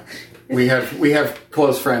man. We have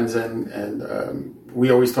close friends, and we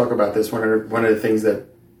always talk about this. One of the things that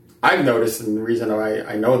I've noticed, and the reason why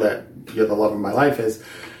I know that you're the love of my life is,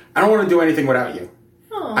 I don't want to do anything without you.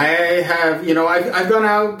 Aww. I have, I've gone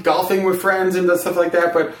out golfing with friends and stuff like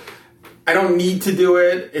that, but I don't need to do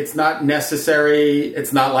it. It's not necessary.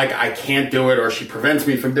 It's not like I can't do it or she prevents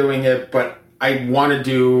me from doing it, but I want to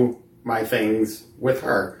do my things with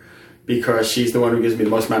her because she's the one who gives me the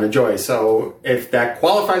most amount of joy. So if that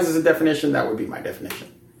qualifies as a definition, that would be my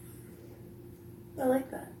definition. I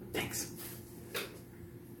like that. Thanks.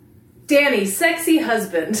 Danny, sexy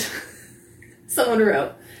husband. Someone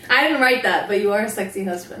wrote. I didn't write that, but you are a sexy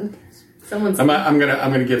husband. Someone's. I'm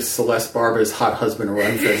gonna give Celeste Barber's hot husband a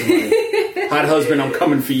run for his money. Hot husband, I'm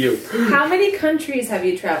coming for you. How many countries have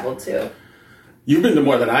you traveled to? You've been to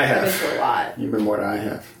more than I I've have. been to a lot. You've been more than I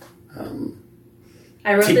have.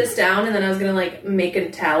 I wrote this down, and then I was gonna like make a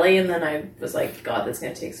tally, and then I was like, God, that's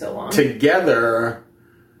gonna take so long. Together,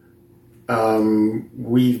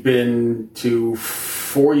 we've been to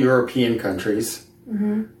 4 European countries,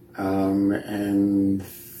 and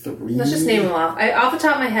 3. Let's just name them off. Off the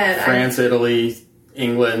top of my head, France, Italy,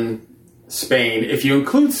 England, Spain. If you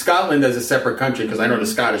include Scotland as a separate country, because I know the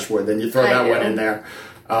Scottish would, then you throw that one in there.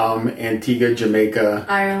 Antigua, Jamaica,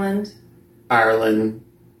 Ireland,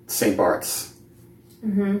 St. Bart's.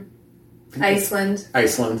 Iceland.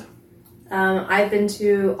 I've been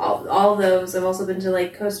to all those. I've also been to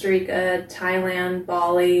like Costa Rica, Thailand,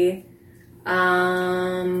 Bali,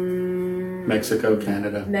 Mexico,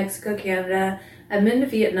 Canada. I've been to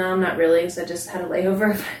Vietnam, not really, because I just had a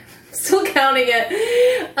layover. I'm still counting it.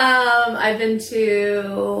 I've been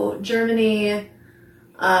to Germany,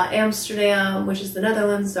 Amsterdam, which is the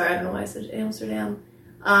Netherlands. Sorry, I don't know why I said Amsterdam.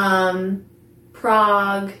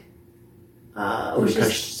 Prague,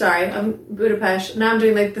 Budapest. Now I'm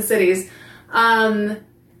doing like the cities. And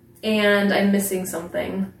I'm missing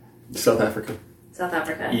something. South Africa.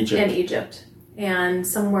 Egypt. And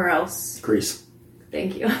somewhere else. Greece.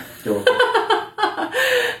 Thank you. You're welcome.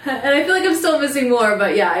 And I feel like I'm still missing more,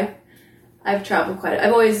 but yeah, I've traveled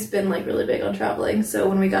I've always been like really big on traveling. So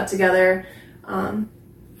when we got together, I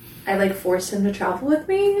like forced him to travel with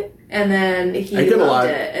me, and then he loved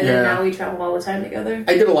it, and then now we travel all the time together.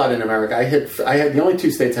 I did a lot in America. I had the only 2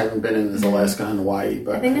 states I haven't been in is Alaska and Hawaii,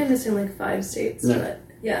 but I think I'm missing like 5 states. But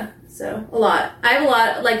yeah, so a lot. I have a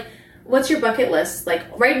lot. Like, what's your bucket list? Like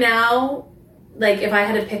right now, like if I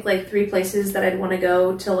had to pick like 3 places that I'd want to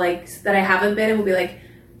go to, like that I haven't been, it would be like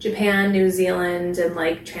Japan, New Zealand, and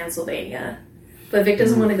like Transylvania. But Vic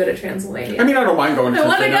doesn't want to go to Transylvania. I mean, I don't mind going to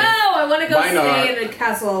Transylvania. I want to go stay in a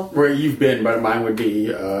castle. Where you've been, but mine would be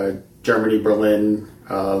Germany, Berlin,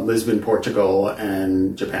 Lisbon, Portugal,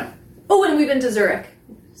 and Japan. Oh, and we've been to Zurich.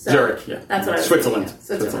 So Zurich, yeah. That's what I was Switzerland. thinking.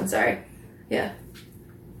 Switzerland, sorry. Yeah.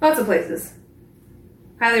 Lots of places.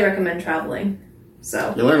 Highly recommend traveling.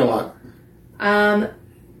 So you learn a lot.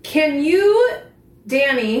 Can you,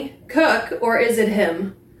 Danny, cook, or is it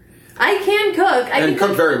him? I can cook. I can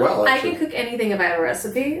cook very well, actually. I can cook anything if I have a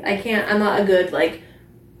recipe. I'm not a good, like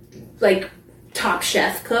top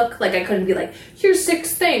chef cook. Like, I couldn't be like, here's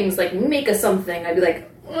 6 things, like, make a something. I'd be like,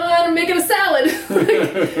 I'm making a salad. But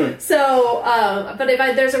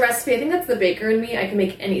if there's a recipe, I think that's the baker in me. I can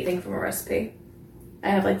make anything from a recipe. I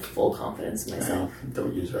have, like, full confidence in myself. I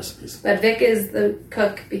don't use recipes. But Vic is the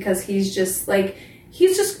cook because he's just a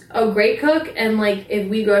great cook, and like if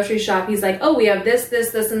we grocery shop, he's like, oh, we have this,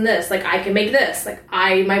 and this. Like, I can make this. Like,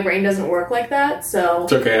 my brain doesn't work like that, so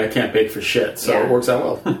it's okay. I can't bake for shit, so it works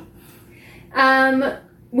out well.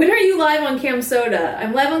 When are you live on Cam Soda?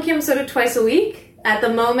 I'm live on Cam Soda twice a week. At the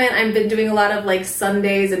moment, I've been doing a lot of like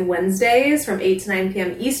Sundays and Wednesdays from 8 to 9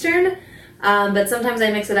 p.m. Eastern. But sometimes I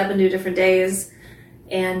mix it up and do different days.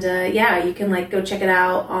 And you can like go check it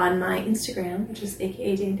out on my Instagram, which is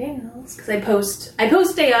aka Danny Daniels, because I post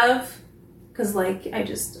day of, because like I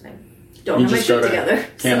don't have my shit together.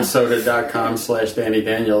 camsoda.com/Danny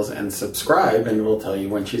Daniels and subscribe, and we'll tell you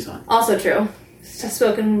when she's on. Also true. Just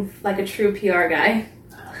spoken like a true PR guy.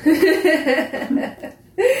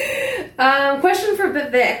 Question for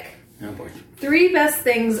Vic. Oh boy. 3 best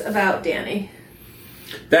things about Danny.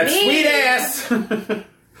 That sweet ass.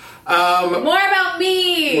 More about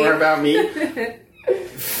me.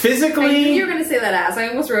 Physically, I knew you were going to say that ass. I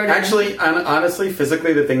almost wrote it. Actually, honestly,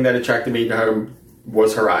 physically, the thing that attracted me to her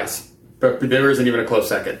was her eyes. But there isn't even a close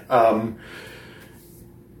second.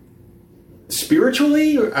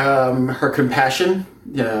 Spiritually, her compassion,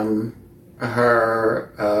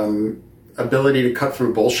 her ability to cut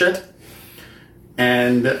through bullshit,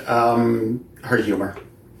 and her humor.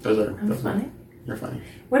 Those funny. You're funny.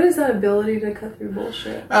 What is that ability to cut through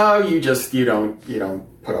bullshit? Oh, you don't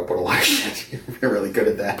put up with a lot of shit. You're really good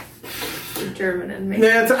at that. You're German in me.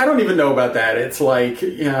 Yeah, I don't even know about that. It's like,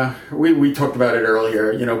 we talked about it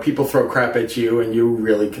earlier. People throw crap at you, and you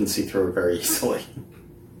really can see through it very easily.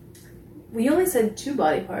 We only said 2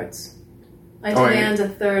 body parts. I demand a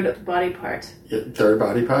 3rd body part. 3rd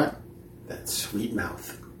body part? That sweet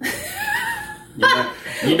mouth.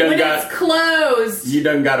 You done when got it's closed. You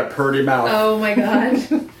done got a purty mouth. Oh my god.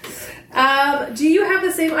 Do you have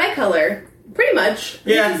the same eye color? Pretty much.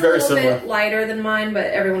 Yeah, It's very a little similar. bit lighter than mine, but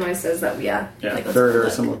everyone always says that. Yeah. Yeah, Like, let's very, have a very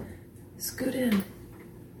look. similar. Scoot in.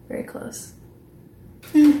 Very close.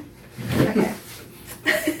 Okay.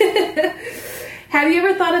 Have you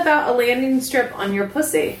ever thought about a landing strip on your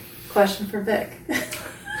pussy? Question for Vic.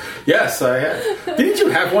 Yes, I have. Didn't you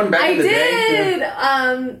have one back I in the day? did.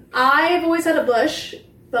 I've always had a bush,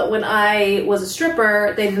 but when I was a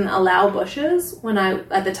stripper, they didn't allow bushes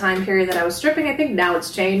at the time period that I was stripping. I think now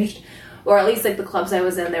it's changed, or at least like the clubs I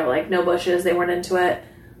was in, they were like no bushes. They weren't into it.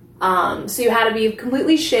 So you had to be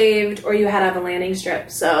completely shaved, or you had to have a landing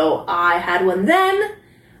strip. So I had one then.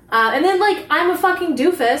 And then, like, I'm a fucking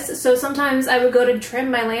doofus, so sometimes I would go to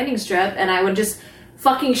trim my landing strip, and I would just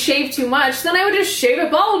fucking shave too much. Then I would just shave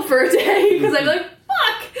it bald for a day, because I'd be like,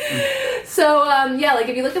 fuck! So, yeah, like,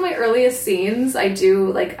 if you look at my earliest scenes, I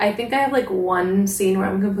think I have, like, one scene where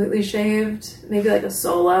I'm completely shaved, maybe, like, a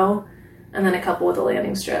solo, and then a couple with a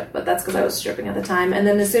landing strip, but that's because I was stripping at the time. And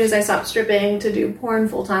then as soon as I stopped stripping to do porn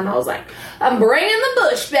full-time, I was like, I'm bringing the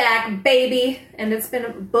bush back, baby! And it's been a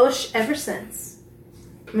bush ever since.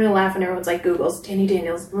 I'm gonna laugh when everyone's like Google's Tanny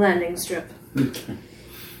Daniels landing strip. It's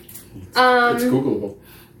Googleable.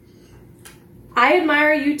 I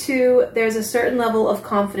admire you two. There's a certain level of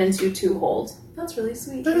confidence you two hold. That's really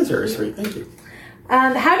sweet. That is very sweet. Thank you.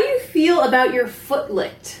 How do you feel about your foot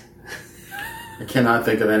licked? I cannot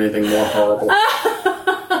think of anything more horrible.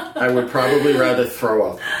 I would probably rather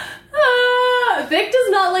throw up. Vic does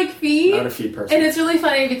not like feet. Not a feet person. And it's really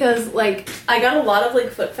funny because, like, I got a lot of, like,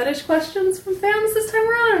 foot fetish questions from fans this time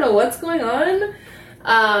around. I don't know what's going on.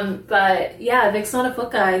 But, yeah, Vic's not a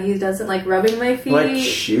foot guy. He doesn't like rubbing my feet. Like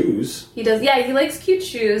shoes. He does, yeah, he likes cute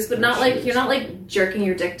shoes, but not like, shoes. you're not, like, jerking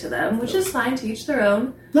your dick to them, which is fine, to each their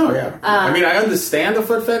own. No, yeah. I mean, I understand the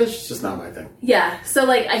foot fetish. It's just not my thing. Yeah, so,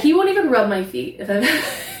 like, he won't even rub my feet. If I'm,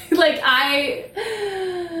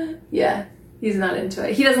 yeah. He's not into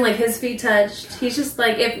it. He doesn't like his feet touched. He's just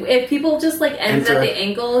like, if people just like ended at the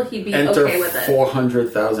ankle, he'd be okay with it.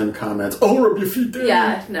 400,000 comments. Oh, rub your feet down.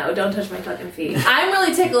 Yeah, no, don't touch my fucking feet. I'm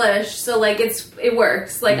really ticklish, so like it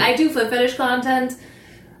works. Like I do foot fetish content.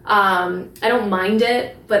 I don't mind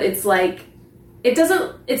it, but it's like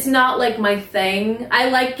it's not like my thing. I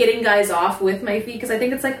like getting guys off with my feet because I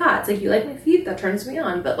think it's like hot. It's like, you like my feet, that turns me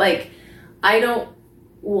on. But like, I don't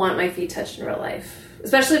want my feet touched in real life.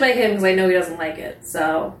 Especially by him, because I know he doesn't like it.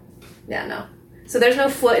 So, yeah, no. So there's no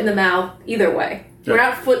foot in the mouth either way. Yeah. We're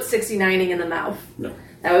not foot 69ing in the mouth. No.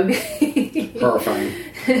 That would be... Horrifying.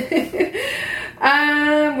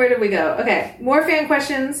 Where did we go? Okay, more fan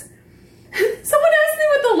questions. Someone asked me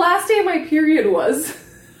what the last day of my period was.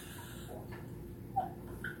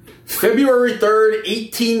 February 3rd,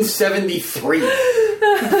 1873. It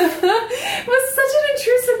was such an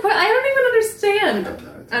intrusive question. I don't even understand.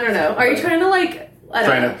 I don't know. Are you trying to like...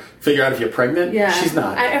 Trying to figure out if you're pregnant? Yeah. She's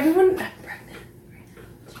not. Everyone...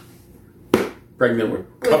 Pregnant with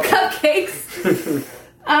With cupcakes.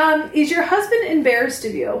 Is your husband embarrassed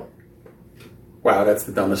of you? Wow, that's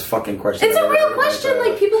the dumbest fucking question. It's I've a ever real heard. question.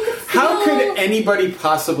 Like, people could feel... How could anybody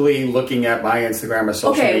possibly looking at my Instagram or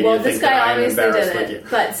social Okay, media well, this think that guy I'm obviously embarrassed did with it. you?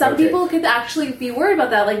 But some Okay. people could actually be worried about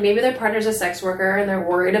that. Like, maybe their partner's a sex worker and they're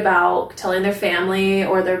worried about telling their family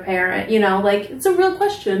or their parent. You know, like, it's a real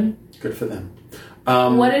question. Good for them.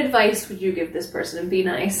 What advice would you give this person? And be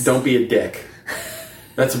nice. Don't be a dick.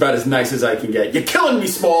 That's about as nice as I can get. You're killing me,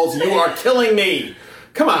 Smalls. You are killing me.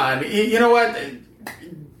 Come on. You know what?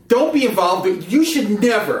 Don't be involved. You should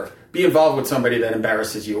never be involved with somebody that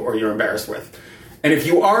embarrasses you or you're embarrassed with. And if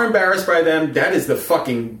you are embarrassed by them, that is the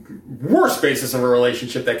fucking worst basis of a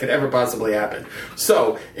relationship that could ever possibly happen.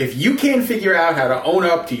 So, if you can't figure out how to own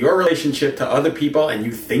up to your relationship to other people and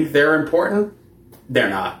you think they're important, they're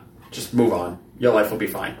not. Just move on. Your life will be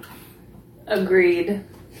fine. Agreed.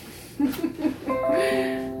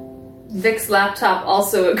 Vic's laptop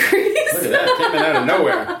also agrees. Look at that. Came in out of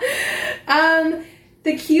nowhere.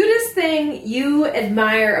 The cutest thing you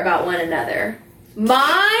admire about one another. Mine,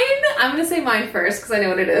 I'm going to say mine first because I know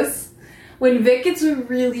what it is. When Vic gets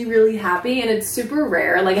really, really happy, and it's super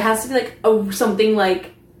rare, like it has to be like something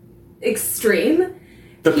like extreme.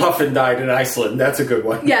 The puffin died in Iceland. That's a good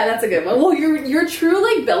one. Yeah, that's a good one. Well, your true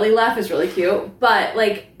like belly laugh is really cute, but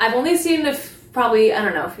like I've only seen it probably, I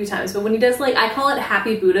don't know, a few times. But when he does like, I call it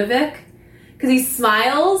Happy Buddha Vic, because he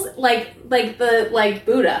smiles like Buddha, like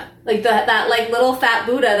that little fat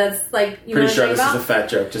Buddha that's like, you know Pretty sure what I'm this talking is a fat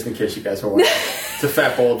joke, just in case you guys were wondering. It's a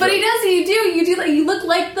fat bowl But joke. he does, you look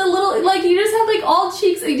like the little, like you just have like all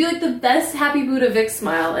cheeks, and you do like the best happy Buddha Vic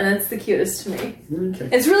smile, and it's the cutest to me. Okay.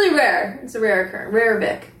 It's really rare. It's a rare occurrence. Rare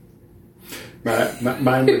Vic.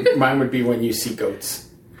 Mine would be when you see goats.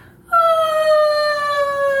 Oh,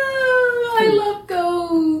 I love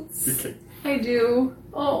goats. Okay. I do.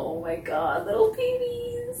 Oh my god, little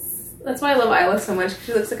babies. That's why I love Isla so much, because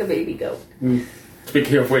she looks like a baby goat.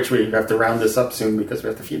 Speaking of which, we have to round this up soon because we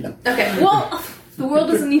have to feed them. Okay, well, the world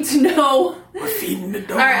doesn't need to know. We're feeding the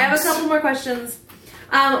dogs. Alright, I have a couple more questions.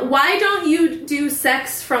 Why don't you do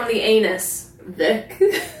sex from the anus, Vic?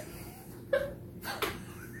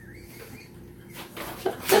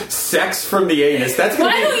 Sex from the anus. That's gonna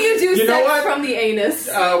Why be, don't you do you know sex what? from the anus?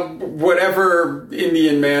 Whatever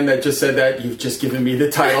Indian man that just said that, you've just given me the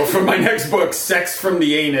title for my next book, Sex from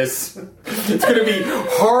the Anus. It's going to be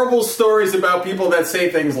horrible stories about people that say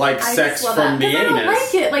things like I sex just love from that. the 'Cause anus. I don't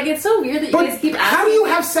like it. Like, it's so weird that you guys keep asking. How do you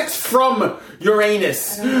have sex from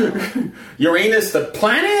Uranus? Uranus, the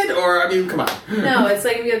planet? Or, I mean, come on. No, it's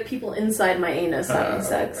like we have people inside my anus having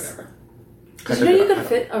sex. Whatever. Did you know you could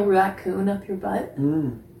fit a raccoon up your butt?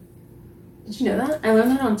 Did you know that? I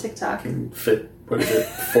learned that on TikTok. Fit, what is it,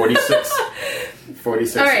 46?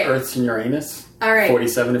 46 All right. Earths in Uranus? All right.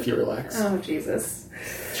 47 if you relax. Oh, Jesus.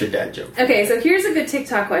 It's your dad joke. Okay, so here's a good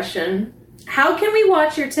TikTok question. How can we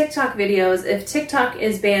watch your TikTok videos if TikTok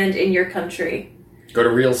is banned in your country? Go to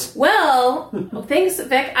Reels. Well, thanks,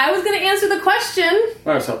 Vic. I was going to answer the question.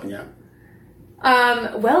 I was helping you out.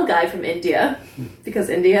 Guy from India, because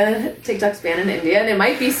TikTok's banned in India, and it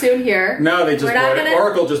might be soon here. No, they just We're not bought it. gonna-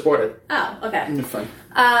 Oracle just bought it. Oh, okay. It's fine.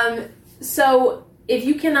 So if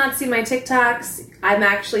you cannot see my TikToks, I'm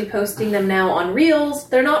actually posting them now on Reels.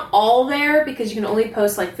 They're not all there because you can only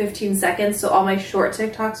post like 15 seconds, so all my short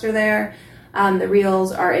TikToks are there. The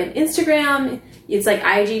Reels are in Instagram. It's like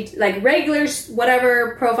IG, like regular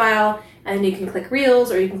whatever profile, and then you can click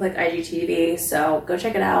Reels or you can click IGTV. So go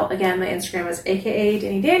check it out. Again, my Instagram is AKA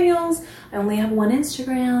Danny Daniels. I only have one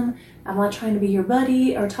Instagram. I'm not trying to be your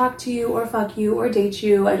buddy or talk to you or fuck you or date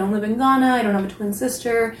you. I don't live in Ghana. I don't have a twin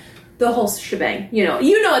sister. The whole shebang. You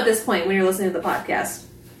know at this point when you're listening to the podcast.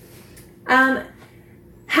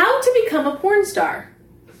 How to become a porn star?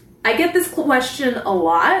 I get this question a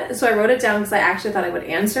lot, so I wrote it down because I actually thought I would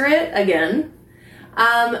answer it again.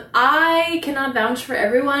 I cannot vouch for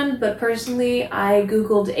everyone, but personally, I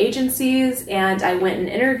Googled agencies and I went and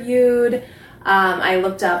interviewed. I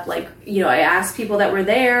looked up, I asked people that were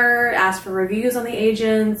there, asked for reviews on the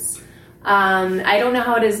agents. I don't know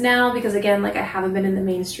how it is now because, again, I haven't been in the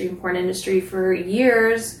mainstream porn industry for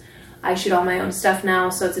years. I shoot all my own stuff now,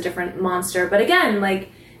 so it's a different monster. But again,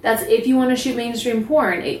 that's if you want to shoot mainstream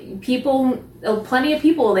porn. Plenty of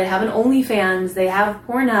people, they have an OnlyFans, they have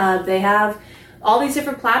Pornhub, they have all these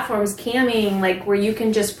different platforms, camming, where you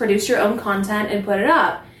can just produce your own content and put it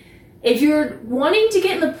up. If you're wanting to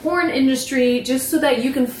get in the porn industry just so that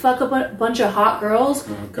you can fuck up a bunch of hot girls,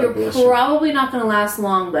 you're probably not going to last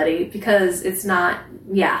long, buddy, because it's not,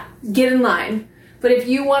 get in line. But if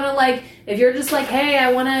you want to, if you're just hey,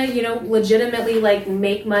 I want to, legitimately,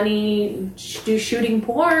 make money, do shooting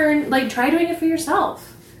porn, try doing it for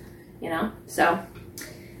yourself, So,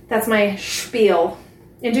 that's my spiel.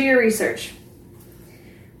 And do your research.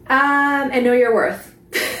 And know your worth.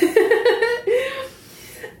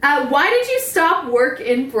 Why did you stop work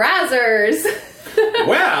in Brazzers?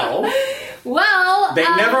 Well, they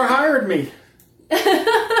never hired me.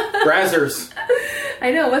 Brazzers.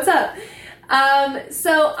 I know, what's up?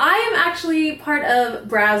 So I am actually part of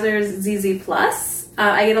Brazzers ZZ Plus.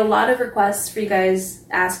 I get a lot of requests for you guys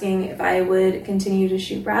asking if I would continue to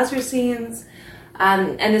shoot Brazzer scenes.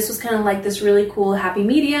 And this was kind of this really cool happy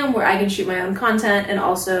medium where I can shoot my own content and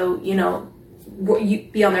also,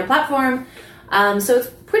 be on their platform. So it's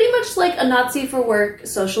pretty much like a Nazi for work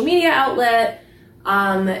social media outlet.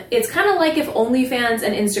 It's kind of like if OnlyFans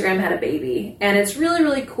and Instagram had a baby, and it's really,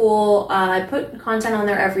 really cool. I put content on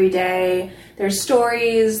there every day. There's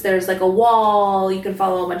stories, there's a wall. You can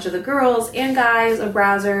follow a bunch of the girls and guys of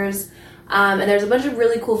Brazzers. And there's a bunch of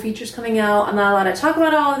really cool features coming out. I'm not allowed to talk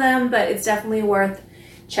about all of them, but it's definitely worth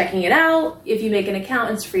checking it out. If you make an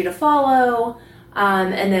account, it's free to follow.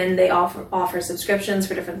 And then they offer subscriptions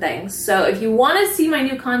for different things. So if you want to see my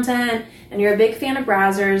new content and you're a big fan of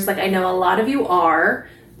Brazzers, I know a lot of you are,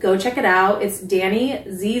 go check it out. It's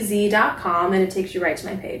DannyZZ.com and it takes you right to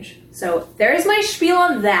my page. So there's my spiel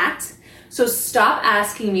on that. So stop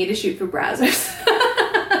asking me to shoot for Brazzers.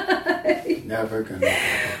 Never gonna.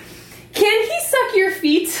 Can he suck your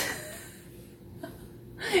feet?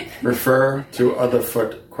 Refer to other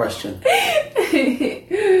foot question.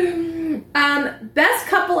 Best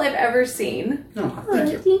couple I've ever seen. Oh,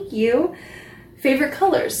 thank you. Thank you. Favorite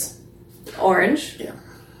colors? Orange. Yeah.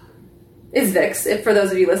 Is Vic's. If for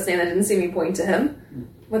those of you listening that didn't see me point to him.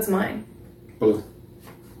 What's mine? Blue.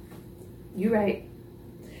 You right.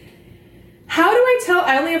 How do I tell...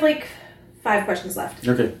 I only have like 5 questions left.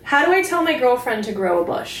 Okay. How do I tell my girlfriend to grow a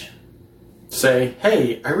bush? Say,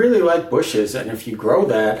 hey, I really like bushes, and if you grow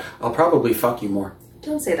that, I'll probably fuck you more.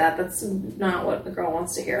 Don't say that. That's not what the girl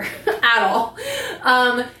wants to hear at all.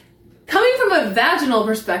 Coming from a vaginal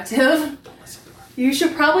perspective, you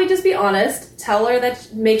should probably just be honest. Tell her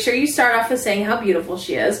that. Make sure you start off with saying how beautiful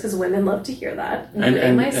she is, because women love to hear that.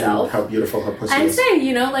 And myself. And how beautiful her pussy And is. say,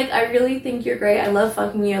 I really think you're great. I love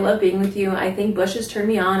fucking you. I love being with you. I think bushes turn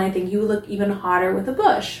me on. I think you would look even hotter with a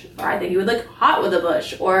bush. Or I think you would look hot with a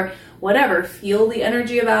bush. Or whatever. Feel the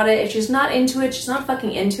energy about it. If she's not into it, she's not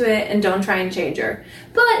fucking into it, and don't try and change her.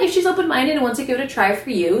 But if she's open-minded and wants to give it a try for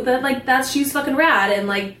you, then she's fucking rad,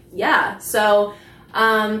 and yeah. So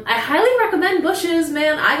I highly recommend bushes,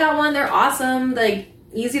 man. I got one. They're awesome.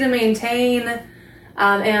 Easy to maintain.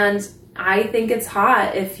 And I think it's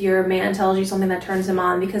hot if your man tells you something that turns him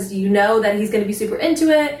on, because you know that he's going to be super into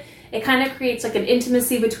it. It kind of creates an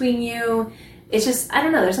intimacy between you. It's just, I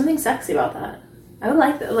don't know, there's something sexy about that. I would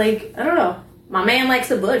like that. I don't know. My man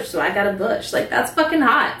likes a bush, so I got a bush. That's fucking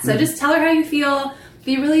hot. So just tell her how you feel.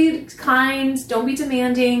 Be really kind. Don't be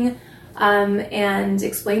demanding. And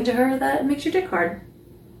explain to her that it makes your dick hard.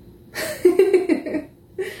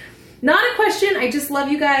 Not a question. I just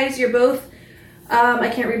love you guys. You're both, I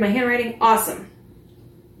can't read my handwriting. Awesome.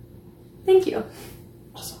 Thank you.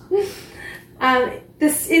 Awesome.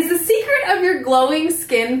 This is the secret of your glowing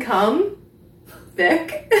skin cum,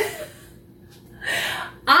 Vic.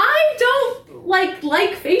 I don't like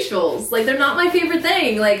facials. They're not my favorite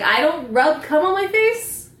thing. I don't rub cum on my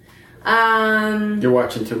face. You're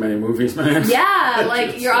watching too many movies, man.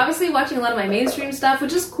 Yeah, you're obviously watching a lot of my mainstream stuff,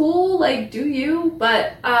 which is cool. Do you?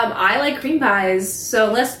 But I like cream pies. So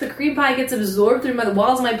unless the cream pie gets absorbed through the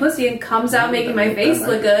walls of my pussy and comes out making my face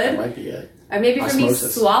look good, That might be it. or maybe for me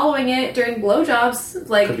Osmosis. swallowing it during blowjobs,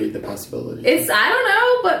 Could be the possibility. I don't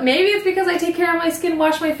know, but maybe it's because I take care of my skin,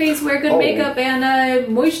 wash my face, wear good makeup, and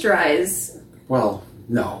moisturize. Well,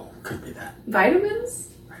 no. Could be that. Vitamins?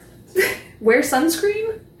 Wear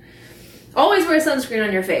sunscreen? Always wear sunscreen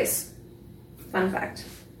on your face. Fun fact.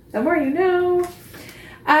 The more you know.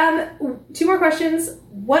 2 more questions.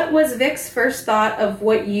 What was Vic's first thought of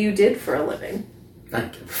what you did for a living? I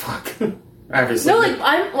don't give a fuck. Obviously. No,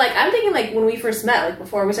 I'm thinking when we first met,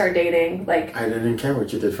 before we started dating, I didn't care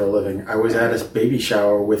what you did for a living. I was at a baby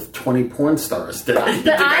shower with 20 porn stars.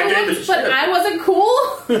 I wasn't cool.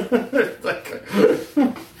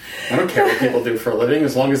 I don't care what people do for a living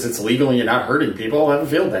as long as it's legal and you're not hurting people. I'll have a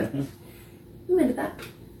field day. I'm into that.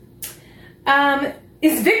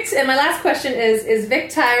 Is Vic, and my last question is Vic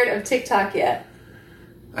tired of TikTok yet?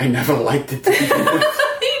 I never liked it to begin with.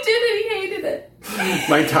 He did it. He hated it.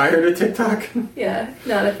 Am I tired of TikTok? Yeah,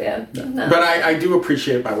 not a fan. No. But I do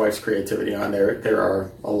appreciate my wife's creativity on there. There are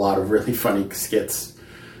a lot of really funny skits,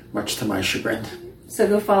 much to my chagrin. So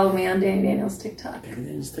go follow me on Danny Daniels TikTok.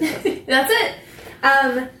 Everything's TikTok. That's it.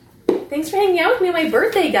 Thanks for hanging out with me on my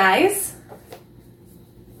birthday, guys.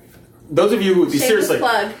 Those of you who, Shameless seriously,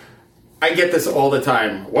 plug. I get this all the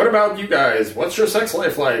time. What about you guys? What's your sex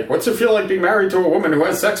life like? What's it feel like being married to a woman who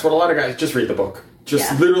has sex with a lot of guys? Just read the book.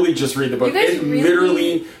 Literally just read the book. You guys It really-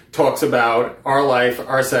 literally talks about our life,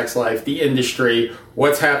 our sex life, the industry,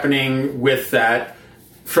 what's happening with that.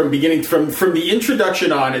 From the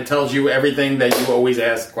introduction on, it tells you everything that you always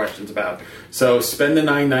ask questions about. So spend the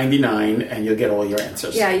 $9.99 and you'll get all your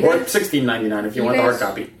answers. Yeah, or $16.99 if you want the hard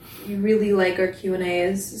copy. You really like our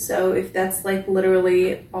Q&As, so if that's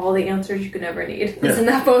literally all the answers you could ever need is in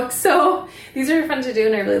that book. So these are fun to do,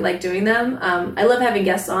 and I really like doing them. I love having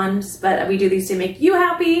guests on, but we do these to make you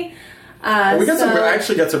happy. I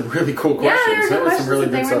actually got some really cool questions. Yeah, There was questions, some really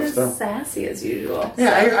and good they stuff. weren't So. as sassy as usual.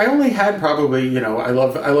 Yeah, I only had probably, I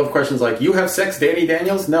love questions like, you have sex, Danny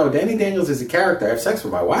Daniels? No, Danny Daniels is a character. I have sex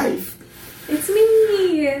with my wife. It's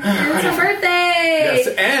me. It's her birthday. Yes,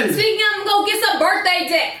 and Speaking of, go get some birthday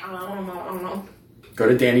dick. I don't know. go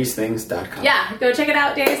to Danny'sThings.com. Yeah, go check it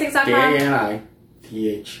out. Danny'sThings.com.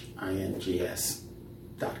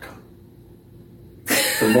 DannyThings.com.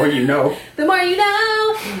 The more you know. The more you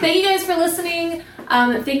know. Thank you guys for listening.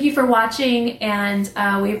 Thank you for watching, and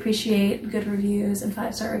we appreciate good reviews and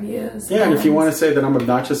 5-star reviews. Yeah, and if you want to say that I'm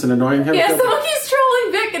obnoxious and annoying, yeah, someone keeps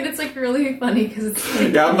trolling Vic, and it's like really funny because it's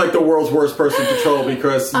like, yeah, I'm like the world's worst person to troll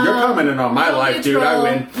because you're commenting on my life, dude. I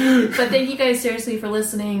win. But thank you guys seriously for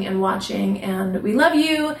listening and watching, and we love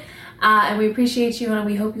you. And we appreciate you, and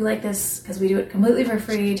we hope you like this because we do it completely for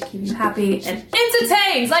free to keep you happy and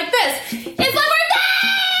entertained like this. It's my birthday!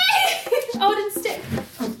 Oh, it's